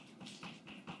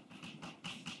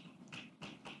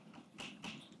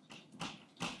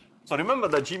 So remember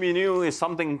that g mu nu is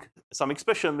some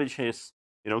expression which is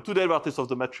 2 derivatives of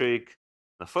the metric,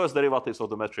 the first derivatives of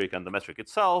the metric, and the metric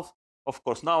itself. Of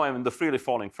course, now I'm in the freely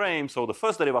falling frame, so the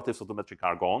first derivatives of the metric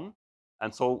are gone.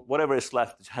 And so whatever is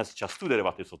left has just 2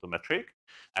 derivatives of the metric.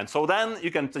 And so then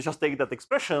you can just take that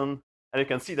expression, and you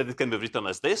can see that it can be written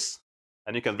as this,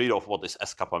 and you can read off what this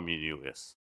S kappa mu nu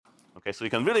is. Okay, so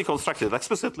you can really construct it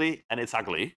explicitly, and it's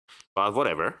ugly, but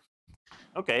whatever.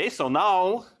 Okay, so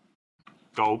now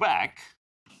go back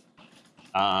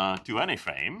to any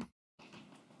frame.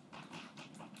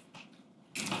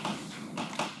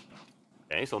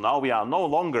 Okay, so now we are no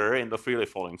longer in the freely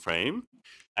falling frame,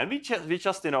 and we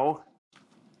just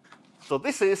So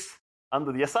this is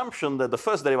under the assumption that the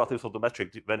first derivatives of the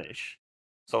metric vanish.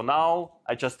 So now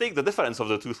I just take the difference of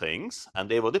the two things, and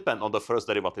they will depend on the first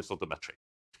derivatives of the metric.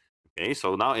 Okay,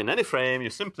 so now in any frame, you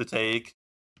simply take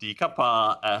the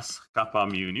kappa as kappa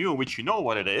mu nu, which you know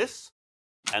what it is,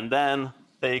 and then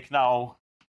take now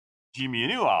g mu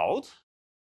nu out.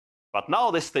 But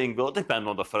now this thing will depend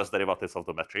on the first derivatives of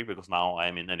the metric, because now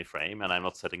I'm in any frame, and I'm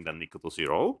not setting them equal to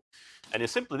 0. And you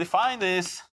simply define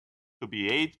this to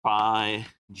be 8 pi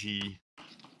g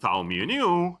tau mu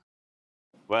nu,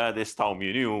 where this tau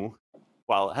mu nu,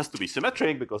 well, it has to be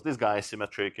symmetric, because this guy is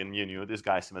symmetric in mu nu, this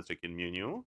guy is symmetric in mu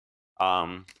nu.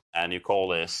 And you call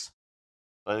this,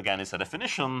 again, it's a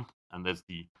definition, and that's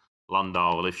the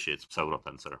Landau-Lifshitz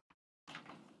pseudotensor.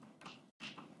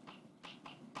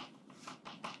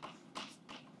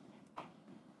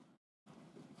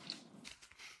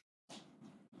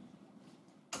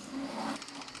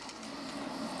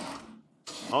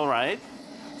 All right,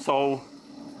 so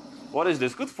what is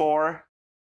this good for?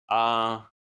 The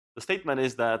statement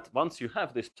is that once you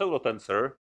have this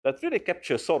pseudotensor that really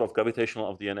captures sort of gravitational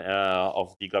of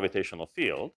the gravitational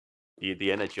field,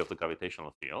 the energy of the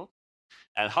gravitational field.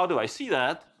 And how do I see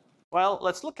that? Well,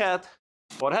 let's look at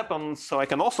what happens. So I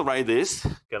can also write this.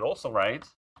 Can also write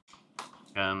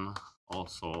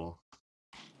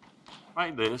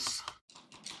this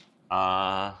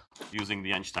using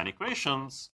the Einstein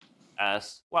equations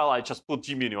as well. I just put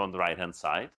g mu nu on the right hand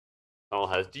side. I'll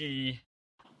have d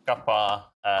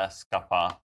kappa as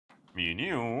kappa mu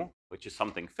nu, which is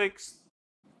something fixed,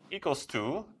 equals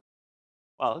to,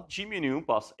 well, g mu nu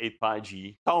plus 8 pi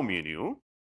g tau mu nu.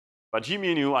 But g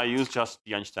mu nu, I use just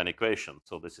the Einstein equation.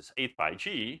 So this is 8 pi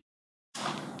g,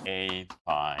 and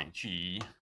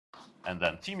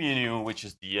then t mu nu, which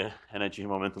is the energy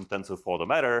momentum tensor for the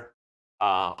matter,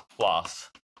 plus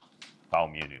tau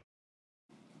mu nu.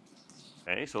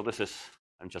 Okay, so this is,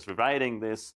 I'm just rewriting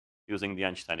this using the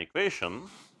Einstein equation.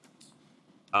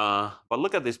 But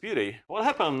look at this beauty. What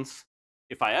happens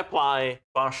if I apply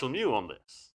partial mu on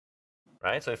this?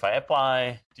 Right? So if I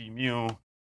apply d mu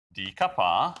d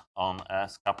kappa on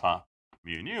as kappa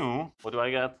mu nu, what do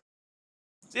I get?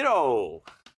 0.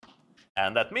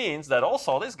 And that means that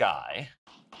also this guy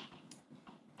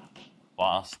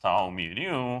plus tau mu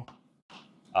nu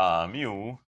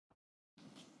mu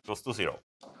goes to 0.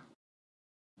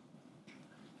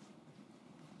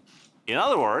 In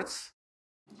other words,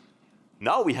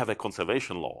 now we have a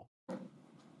conservation law.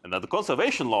 And that the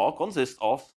conservation law consists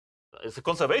of, it's a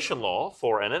conservation law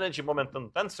for an energy momentum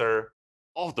tensor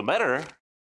of the matter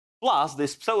plus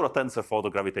this pseudotensor for the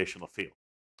gravitational field.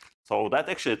 So that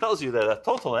actually tells you that the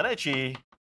total energy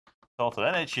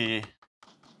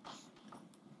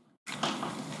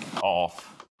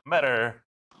of matter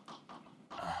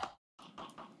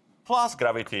plus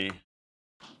gravity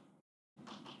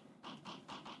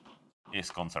is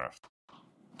conserved.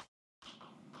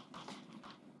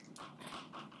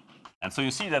 And so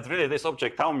you see that really this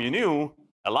object tau mu nu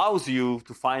allows you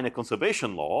to find a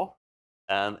conservation law,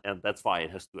 and that's why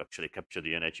it has to actually capture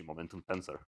the energy momentum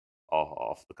tensor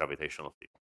of the gravitational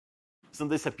field. Isn't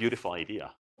this a beautiful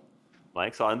idea?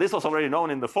 Like, so, and this was already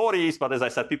known in the 40s, but as I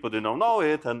said, people didn't know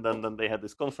it, and then they had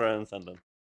this conference and then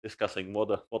discussing what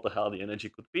the hell the energy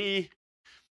could be.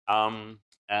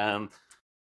 And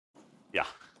yeah.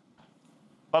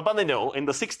 But you know, in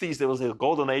the 60s, there was a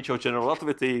golden age of general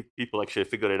relativity. People actually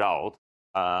figured it out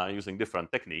using different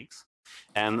techniques.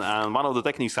 And one of the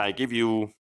techniques I give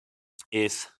you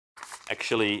is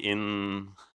actually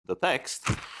in the text.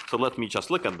 So let me just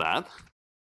look at that.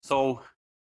 So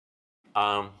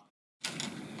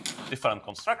different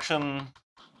construction.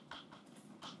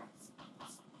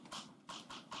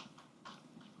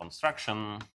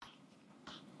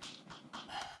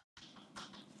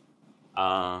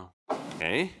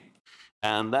 Okay,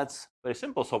 and that's very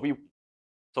simple. So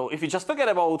if you just forget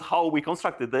about how we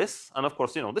constructed this, and of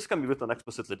course, you know, this can be written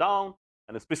explicitly down,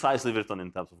 and it's precisely written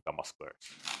in terms of gamma squared.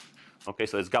 Okay,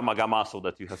 so it's gamma gamma, so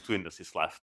that you have two indices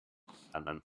left, and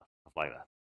then stuff like that.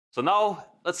 So now,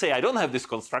 let's say I don't have this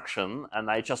construction, and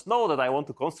I just know that I want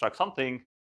to construct something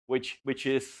which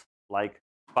is like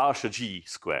partial g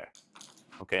squared.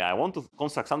 Okay, I want to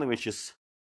construct something which is,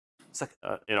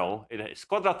 you know, it is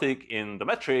quadratic in the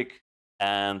metric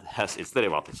and has its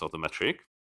derivatives of the metric.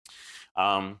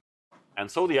 And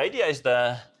so the idea is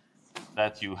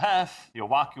that you have your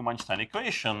vacuum Einstein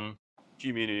equation,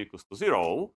 g mu nu equals to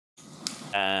 0,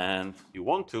 and you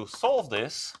want to solve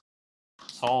this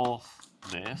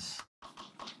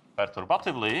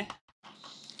perturbatively.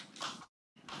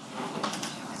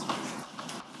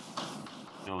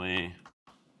 Really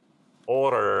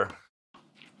order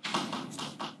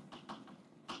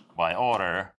by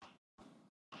order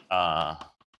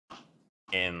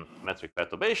in metric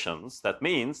perturbations, that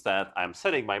means that I'm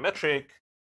setting my metric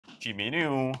g mu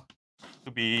nu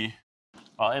to be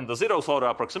in the zeroth order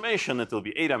approximation, it will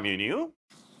be eta mu nu.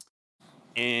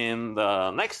 In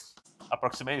the next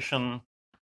approximation,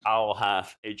 I'll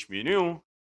have h mu nu,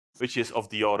 which is of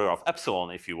the order of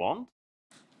epsilon if you want.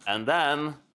 And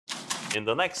then in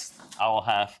the next, I'll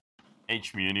have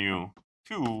h mu nu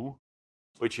 2,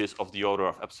 which is of the order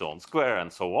of epsilon square,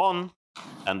 and so on.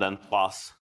 And then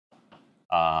plus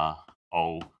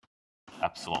O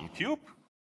epsilon cube.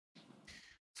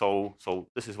 So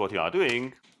this is what you are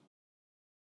doing.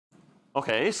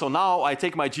 Okay, so now I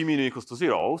take my g mu nu equals to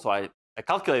 0. So I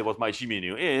calculate what my g mu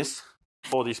nu is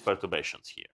for these perturbations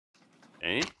here.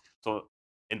 Okay, so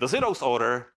in the zeroth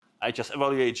order, I just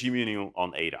evaluate g mu nu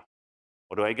on eta.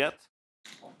 What do I get?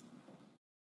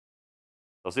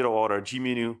 The zero order g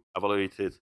mu nu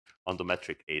evaluated on the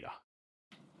metric eta.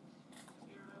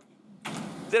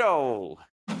 0.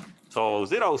 So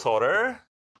zeroth order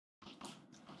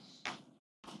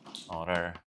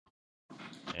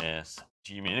is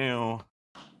g mu nu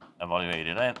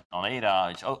evaluated on eta.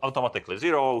 It's automatically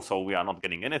 0, so we are not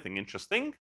getting anything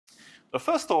interesting. The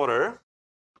first order,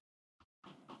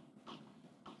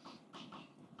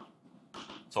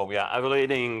 so we are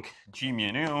evaluating g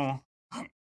mu nu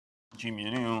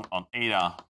on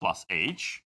eta plus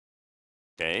h.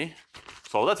 Okay,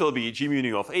 so that will be g mu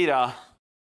nu of eta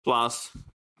plus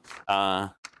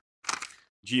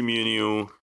g mu nu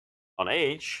on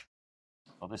h.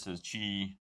 So this is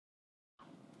g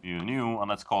mu nu, and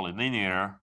let's call it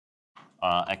linear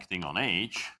acting on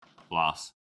h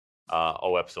plus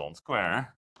O epsilon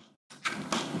square.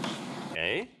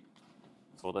 Okay,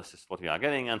 so this is what we are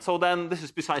getting. And so then this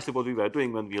is precisely what we were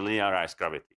doing when we linearized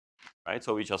gravity, right?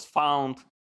 So we just found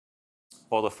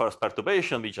for the first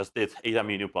perturbation, we just did eta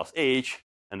mu nu plus h,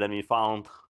 and then we found,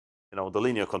 the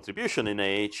linear contribution in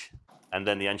h, and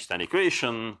then the Einstein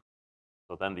equation.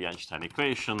 So then the Einstein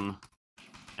equation,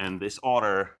 and this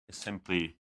order is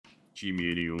simply g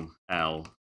mu nu L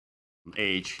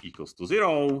h equals to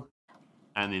 0,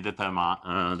 and it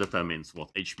determines what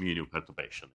h mu nu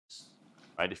perturbation is.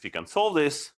 Right? If we can solve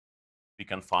this, we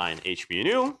can find h mu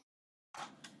nu.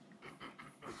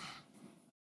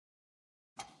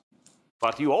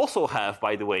 But you also have,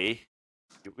 by the way,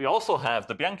 we also have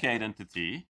the Bianchi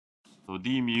identity. So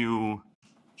d mu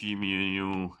g mu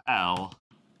nu L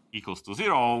equals to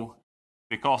 0,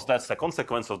 because that's the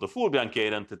consequence of the full Bianchi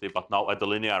identity, but now at the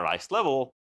linearized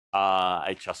level,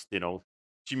 I just,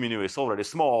 g mu nu is already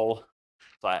small,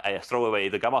 so I throw away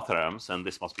the gamma terms, and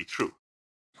this must be true.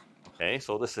 Okay,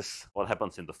 so this is what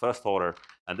happens in the first order,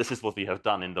 and this is what we have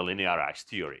done in the linearized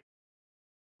theory,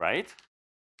 right?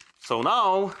 So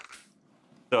now,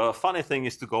 the funny thing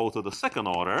is to go to the second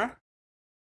order.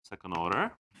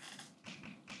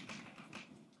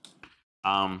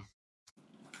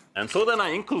 And so then I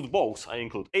include both. I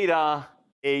include eta,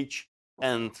 h,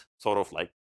 and sort of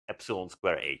like epsilon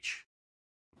square h.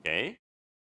 Okay,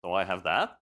 so I have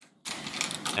that.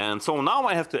 And so now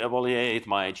I have to evaluate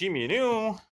my g mu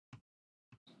nu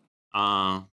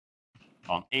on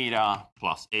eta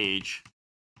plus h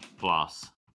plus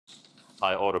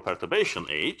high order perturbation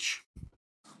h.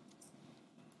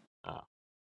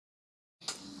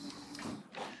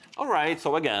 All right,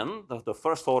 so again, the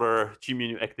first order g mu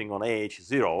nu acting on h is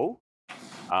 0.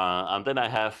 And then I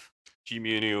have g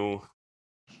mu nu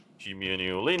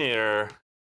linear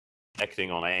acting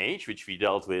on h, which we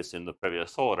dealt with in the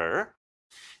previous order.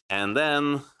 And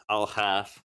then I'll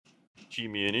have g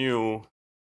mu nu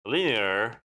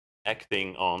linear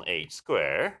acting on h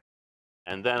square.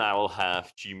 And then I will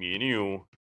have g mu nu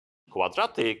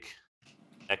quadratic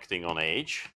acting on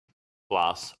h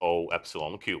plus O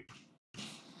epsilon cube.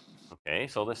 Okay,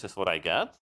 so this is what I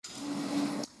get.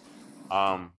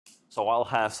 So I'll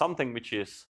have something which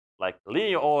is like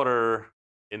linear order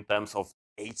in terms of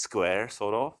h square,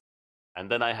 sort of.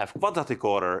 And then I have quadratic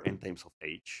order in terms of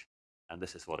h. And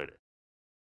this is what it is.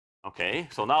 Okay,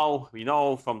 so now we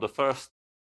know from the first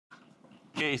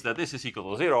case that this is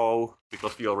equal to 0,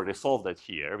 because we already solved that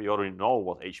here. We already know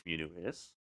what h mu nu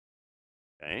is.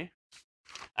 Okay.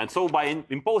 And so by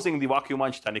imposing the vacuum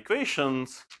Einstein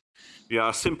equations, we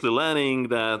are simply learning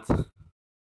that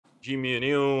g mu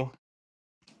nu,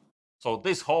 so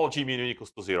this whole g mu nu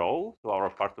equals to 0 to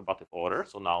our perturbative order.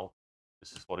 So now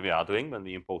this is what we are doing when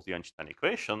we impose the Einstein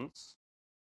equations.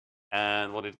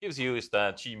 And what it gives you is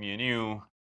that g mu nu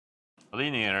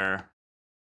linear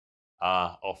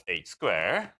of h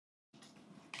square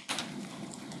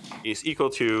is equal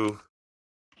to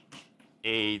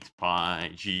 8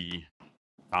 pi g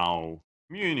tau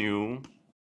mu nu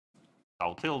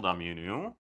tau tilde mu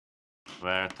nu,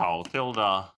 where tau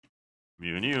tilde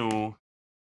mu nu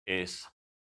is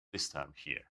this term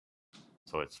here.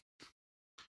 So it's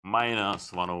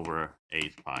minus 1 over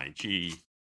 8 pi g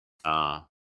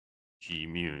g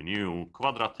mu nu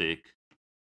quadratic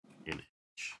in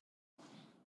h.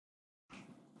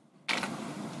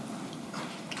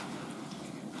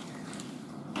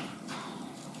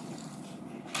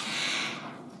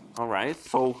 All right,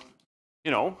 so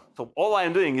so all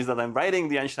I'm doing is that I'm writing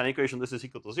the Einstein equation. This is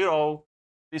equal to 0.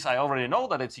 This I already know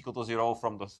that it's equal to 0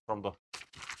 from the.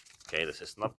 Okay, this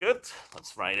is not good.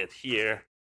 Let's write it here.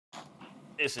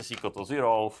 This is equal to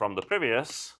 0 from the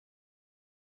previous.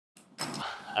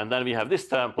 And then we have this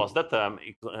term plus that term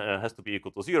has to be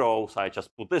equal to 0. So I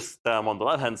just put this term on the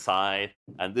left-hand side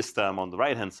and this term on the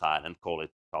right-hand side and call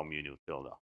it tau mu nu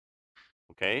tilde.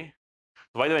 Okay.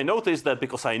 So by the way, notice that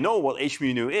because I know what h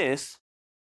mu nu is,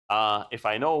 if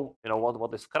I know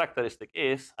what this characteristic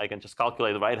is, I can just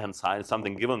calculate the right-hand side,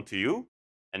 something given to you,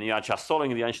 and you are just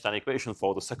solving the Einstein equation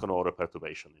for the second-order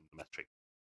perturbation in the metric.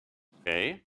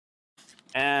 Okay.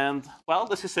 And well,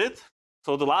 this is it.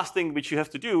 So the last thing which you have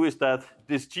to do is that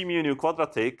this g mu nu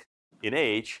quadratic in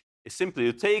h is simply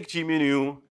to take g mu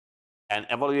nu and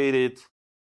evaluate it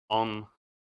on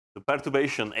the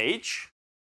perturbation h.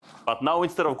 But now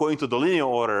instead of going to the linear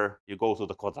order, you go to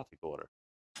the quadratic order.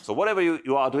 So whatever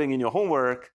you are doing in your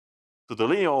homework to the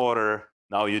linear order,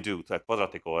 now you do to a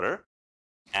quadratic order.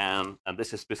 And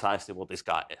this is precisely what this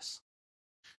guy is.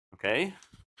 Okay?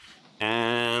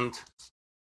 And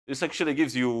this actually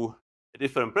gives you a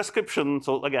different prescription.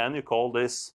 So again, you call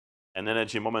this an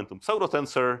energy momentum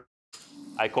pseudotensor.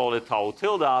 I call it tau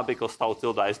tilde because tau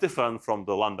tilde is different from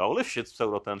the Landau-Lifshitz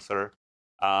pseudotensor,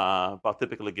 but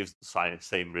typically gives the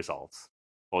same results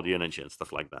for the energy and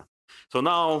stuff like that. So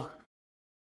now,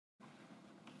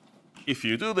 if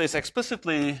you do this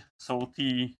explicitly, so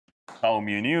T tau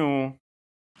mu nu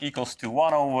equals to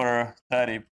 1 over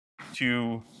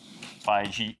 32 pi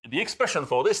g. The expression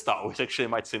for this tau is actually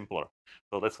much simpler.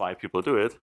 So that's why people do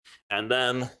it. And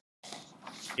then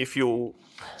if you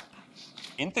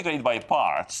integrate by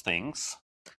parts things,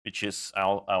 which is,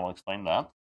 I'll explain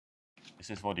that. This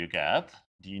is what you get.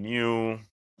 D nu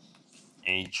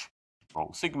h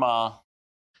rho sigma,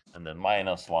 and then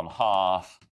minus 1/2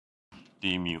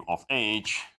 d mu of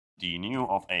h, d nu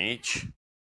of h,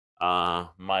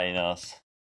 minus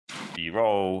d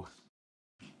rho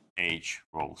h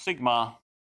rho sigma,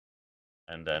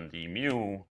 and then d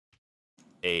mu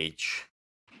h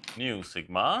nu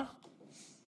sigma,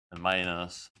 and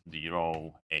minus d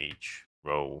rho h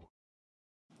rho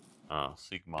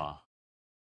sigma.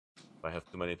 I have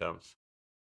too many terms.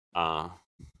 1,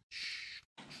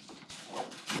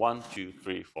 2,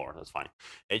 3, 4. That's fine.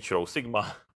 H rho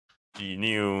sigma, d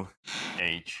nu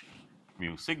h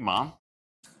mu sigma.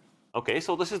 Okay,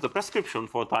 so this is the prescription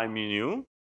for time mu nu.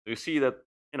 You see that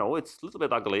it's a little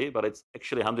bit ugly, but it's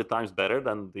actually 100 times better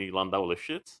than the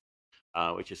Landau-Lifshitz,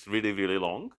 which is really, really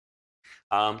long.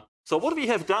 So what we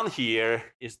have done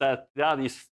here is that there are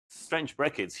these strange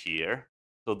brackets here.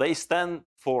 So they stand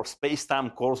for space-time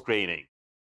coarse graining.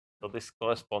 So this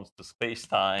corresponds to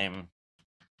space-time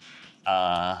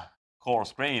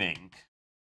coarse graining.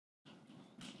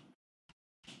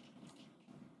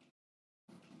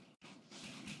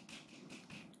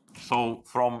 So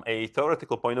from a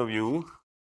theoretical point of view,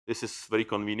 this is very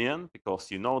convenient because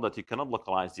you know that you cannot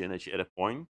localize the energy at a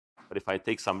point. But if I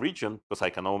take some region, because I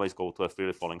can always go to a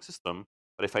freely falling system,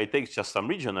 but if I take just some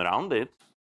region around it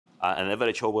and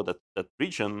average over that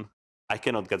region, I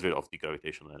cannot get rid of the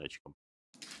gravitational energy.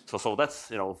 So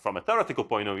that's from a theoretical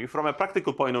point of view. From a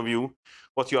practical point of view,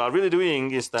 what you are really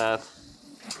doing is that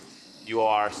you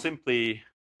are simply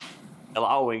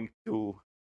allowing to.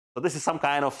 So this is some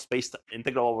kind of space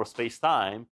integral over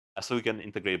space-time, so we can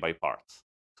integrate by parts.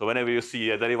 So whenever you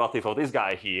see a derivative of this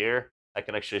guy here, I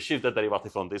can actually shift the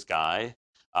derivative on this guy,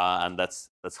 and that's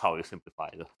how you simplify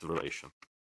the relation.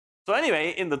 So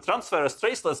anyway, in the transverse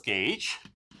traceless gauge,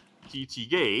 TT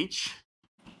gauge,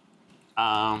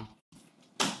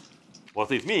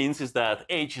 what it means is that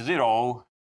h is 0,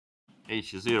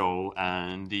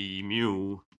 and the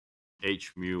mu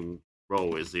h mu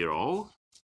rho is 0.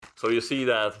 So you see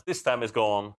that this term is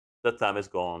gone, that term is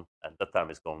gone, and that term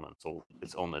is gone, and so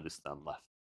it's only this term left.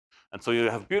 And so you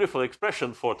have a beautiful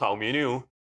expression for tau mu nu,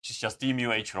 which is just d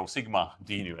mu h rho sigma,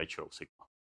 d nu h rho sigma.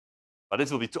 But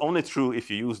this will be only true if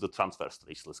you use the transverse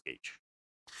traceless gauge.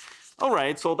 All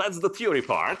right, so that's the theory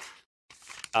part.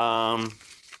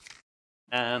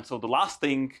 And so the last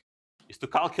thing is to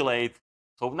calculate.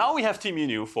 So now we have T mu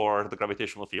nu for the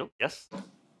gravitational field. Yes?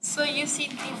 So you see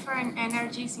different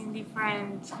energies in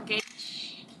different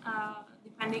gauge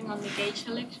Depending on the gauge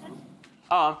selection?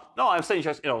 No, I'm saying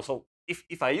just, so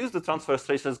if I use the transverse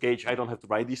traceless gauge, I don't have to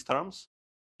write these terms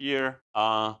here.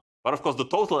 But of course, the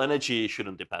total energy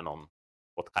shouldn't depend on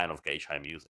what kind of gauge I'm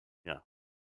using. Yeah.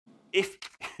 If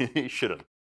it shouldn't,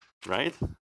 right?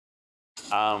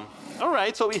 All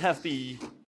right, so we have the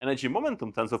energy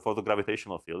momentum tensor for the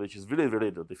gravitational field, which is really,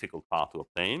 really the difficult part to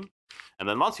obtain. And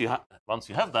then once you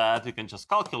have that, you can just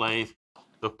calculate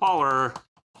the power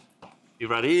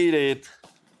irradiated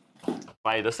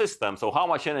by the system. So how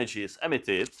much energy is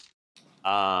emitted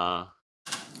per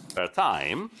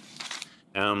time.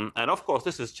 And of course,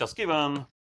 this is just given.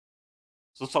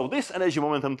 So this energy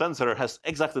momentum tensor has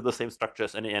exactly the same structure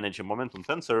as any energy momentum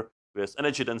tensor, with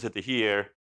energy density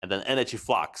here, and then energy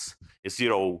flux is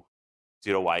zero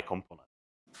y component.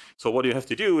 So what you have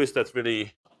to do is that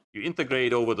really you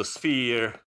integrate over the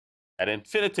sphere at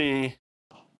infinity,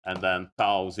 and then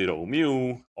tau 0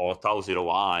 mu, or tau 0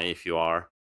 I if you are,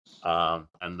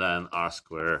 and then r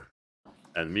square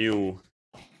and mu,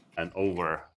 and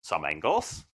over some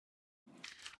angles.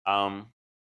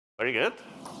 Very good.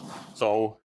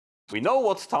 So we know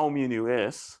what tau mu nu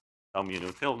is, tau mu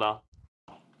nu tilde.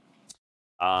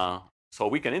 So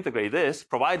we can integrate this,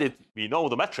 provided we know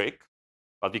the metric,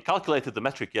 but we calculated the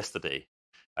metric yesterday.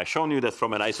 I've shown you that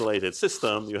from an isolated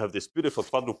system, you have this beautiful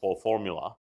quadrupole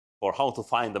formula for how to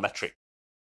find the metric.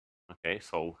 Okay,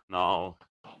 so now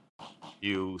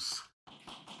use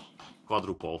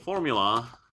quadrupole formula.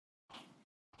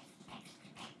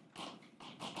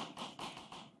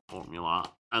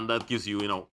 And that gives you,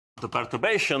 the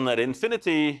perturbation at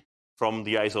infinity from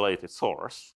the isolated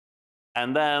source.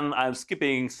 And then I'm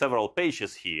skipping several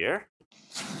pages here,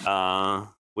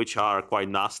 which are quite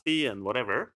nasty and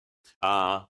whatever.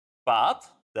 But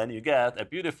then you get a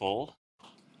beautiful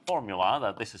formula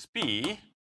that this is P,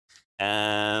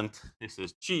 and this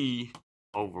is G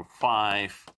over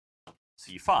 5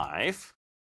 C5,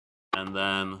 and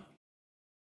then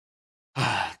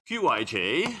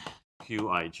Qij,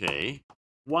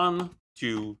 1,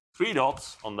 2, 3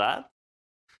 dots on that,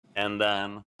 and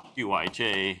then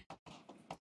Qij,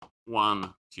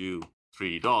 1, 2,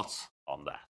 3 dots on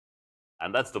that.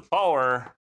 And that's the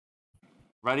power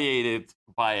radiated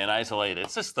by an isolated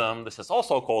system. This is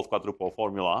also called quadrupole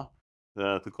formula,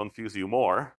 to confuse you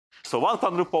more. So one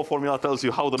quadrupole formula tells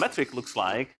you how the metric looks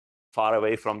like far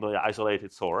away from the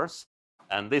isolated source.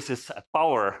 And this is a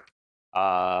power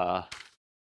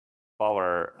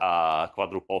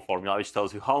quadrupole formula, which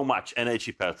tells you how much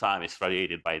energy per time is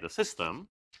radiated by the system.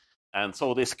 And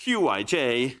so this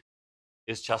Qij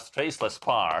is just traceless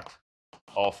part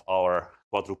of our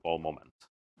quadrupole moment.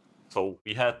 So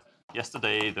we had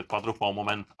yesterday the quadrupole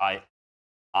moment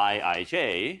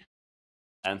Ij,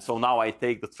 and so now I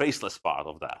take the traceless part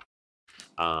of that.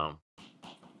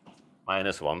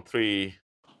 Minus 1, 3,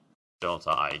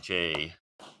 delta Ij,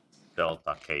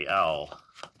 delta Kl,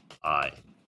 I,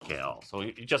 Kl. So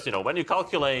you just, when you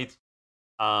calculate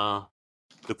the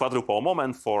quadrupole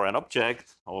moment for an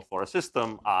object or for a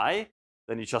system I,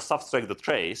 then you just subtract the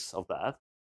trace of that.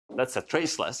 That's a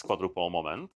traceless quadrupole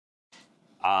moment.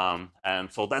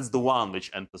 And so that's the one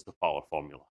which enters the power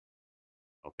formula.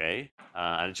 Okay,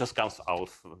 and it just comes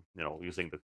out,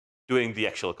 doing the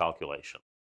actual calculation.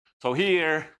 So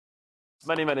here,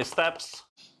 many steps.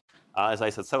 As I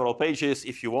said, several pages.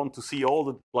 If you want to see all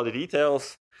the bloody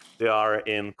details, they are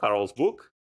in Carol's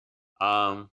book.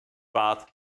 But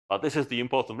this is the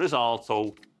important result.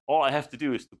 So all I have to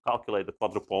do is to calculate the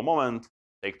quadrupole moment,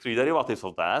 take 3 derivatives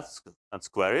of that, and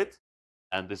square it,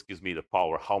 and this gives me the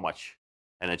power, how much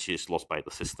energy is lost by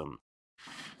the system.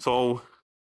 So,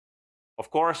 of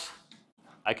course,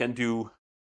 I can do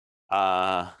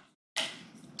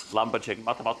lumberjack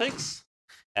mathematics.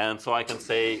 And so I can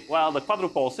say, well, the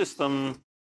quadrupole system,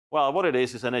 well, what it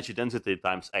is energy density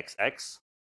times xx.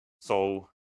 So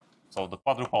the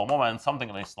quadrupole moment, something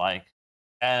is like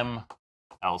m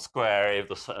L square if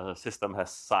the system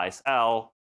has size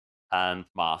L and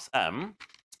mass m.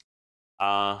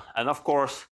 And of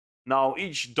course, now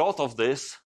each dot of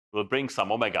this will bring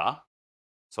some omega,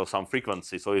 so some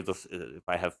frequency. So if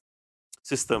I have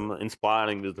system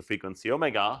inspiring with the frequency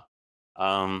omega,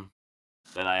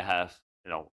 then I have,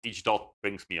 each dot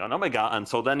brings me an omega. And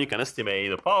so then you can estimate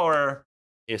the power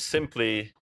is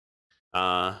simply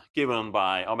given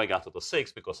by omega to the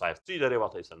 6, because I have 3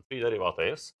 derivatives and 3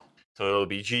 derivatives. So it will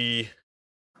be G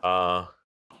over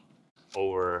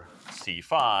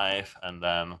C5, and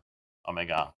then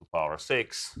omega to power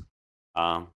 6,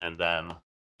 and then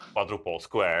quadrupole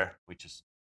square, which is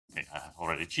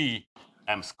already G,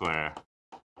 m square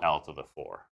L to the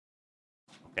 4.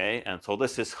 Okay, and so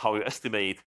this is how you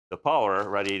estimate the power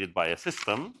radiated by a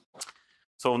system.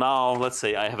 So now let's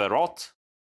say I have a rod,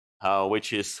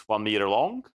 which is 1 meter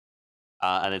long,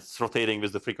 and it's rotating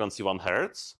with the frequency 1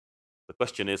 hertz. The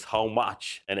question is how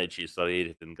much energy is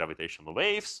radiated in gravitational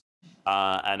waves,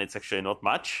 and it's actually not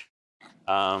much.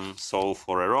 So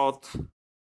for a rod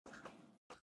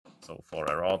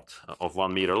of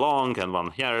 1 meter long and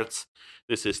 1 hertz,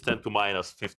 this is 10 to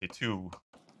minus 52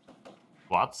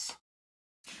 watts,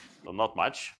 so not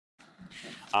much.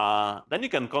 Then you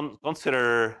can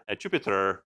consider a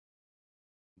Jupiter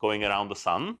going around the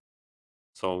sun.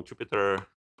 So Jupiter,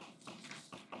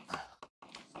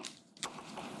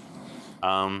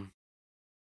 and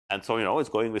so it's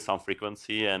going with some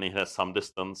frequency, and it has some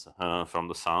distance from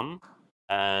the sun,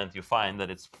 and you find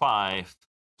that it's 5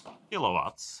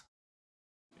 kilowatts,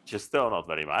 which is still not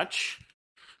very much.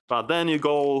 But then you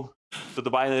go to the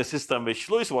binary system which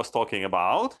Luis was talking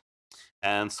about,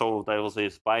 and so there was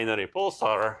this binary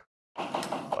pulsar,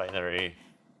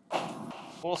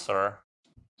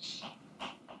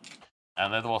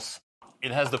 and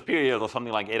it has the period of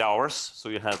something like 8 hours. So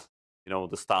you had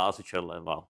the stars which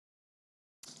are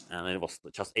and it was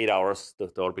just 8 hours the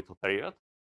orbital period,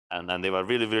 and then they were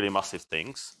really, really massive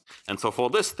things. And so for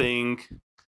this thing,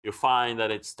 you find that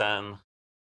it's 10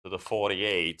 to the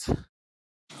 48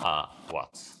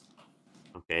 watts.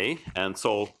 Okay, and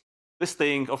so this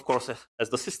thing, of course, as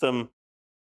the system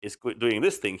is doing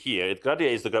this thing here, it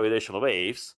radiates the gravitational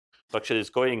waves. So actually,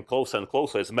 it's going closer and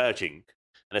closer. It's merging,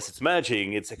 and as it's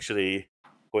merging, it's actually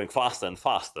going faster and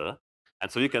faster.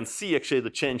 And so you can see actually the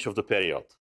change of the period,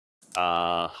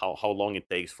 how long it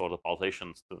takes for the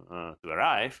pulsations to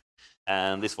arrive.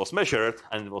 And this was measured,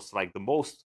 and it was like the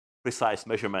most precise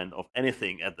measurement of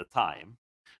anything at the time,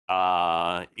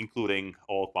 including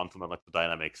all quantum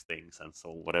electrodynamics things and so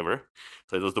whatever.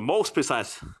 So it was the most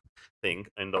precise thing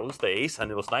in those days,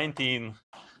 and it was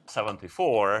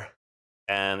 1974,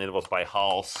 and it was by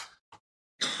Hals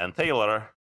and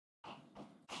Taylor.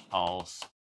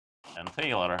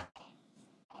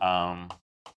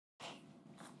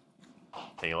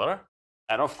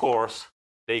 And of course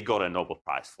they got a Nobel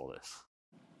Prize for this.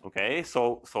 Okay,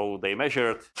 so they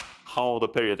measured how the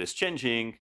period is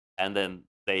changing, and then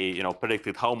they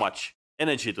predicted how much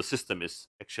energy the system is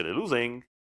actually losing,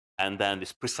 and then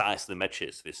this precisely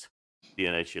matches with the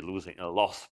energy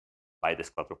lost by this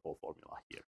quadrupole formula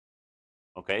here.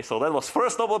 Okay, so that was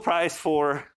first Nobel Prize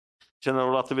for general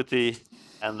relativity,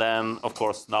 and then of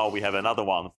course now we have another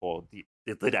one for the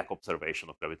Dirac observation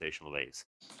of gravitational waves,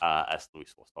 as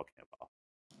Luis was talking about.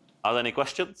 Are there any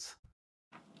questions?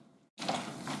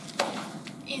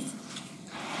 Is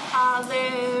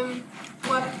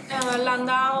what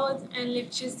Landau and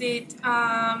Lipschitz did,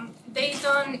 they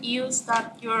don't use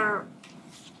that you're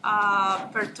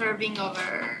perturbing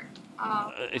over.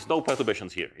 It's no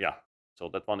perturbations here, yeah. So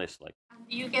that one is like.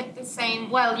 You get the same.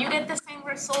 Well, you get the same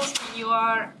results when you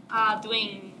are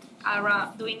doing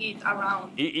it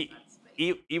around.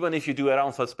 Even if you do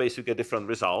around such space, you get different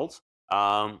results.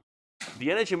 The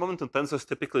energy momentum tensors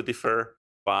typically differ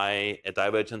by a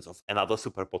divergence of another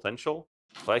superpotential.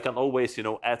 So I can always,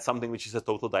 add something which is a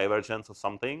total divergence of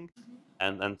something,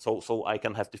 and so I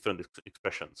can have different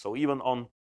expressions. So even on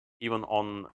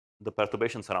the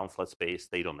perturbations around flat space,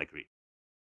 they don't agree.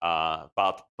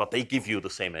 But they give you the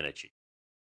same energy.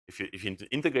 If you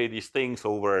integrate these things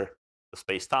over the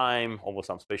space-time, over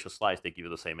some spatial slice, they give you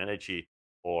the same energy,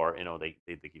 or they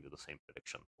give you the same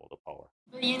prediction for the power.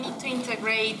 But you need to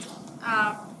integrate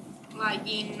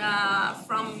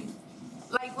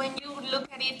like when you look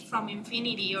at it from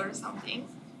infinity or something.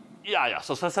 Yeah.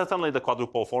 So certainly the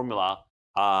quadrupole formula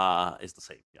is the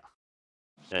same.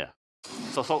 Yeah.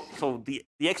 So the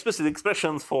explicit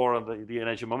expressions for the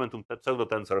energy momentum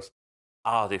pseudotensors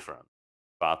are different,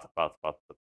 but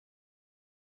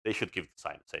they should give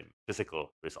the same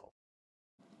physical result.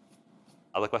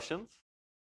 Other questions?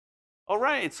 All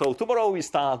right. So tomorrow we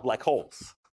start black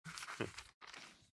holes.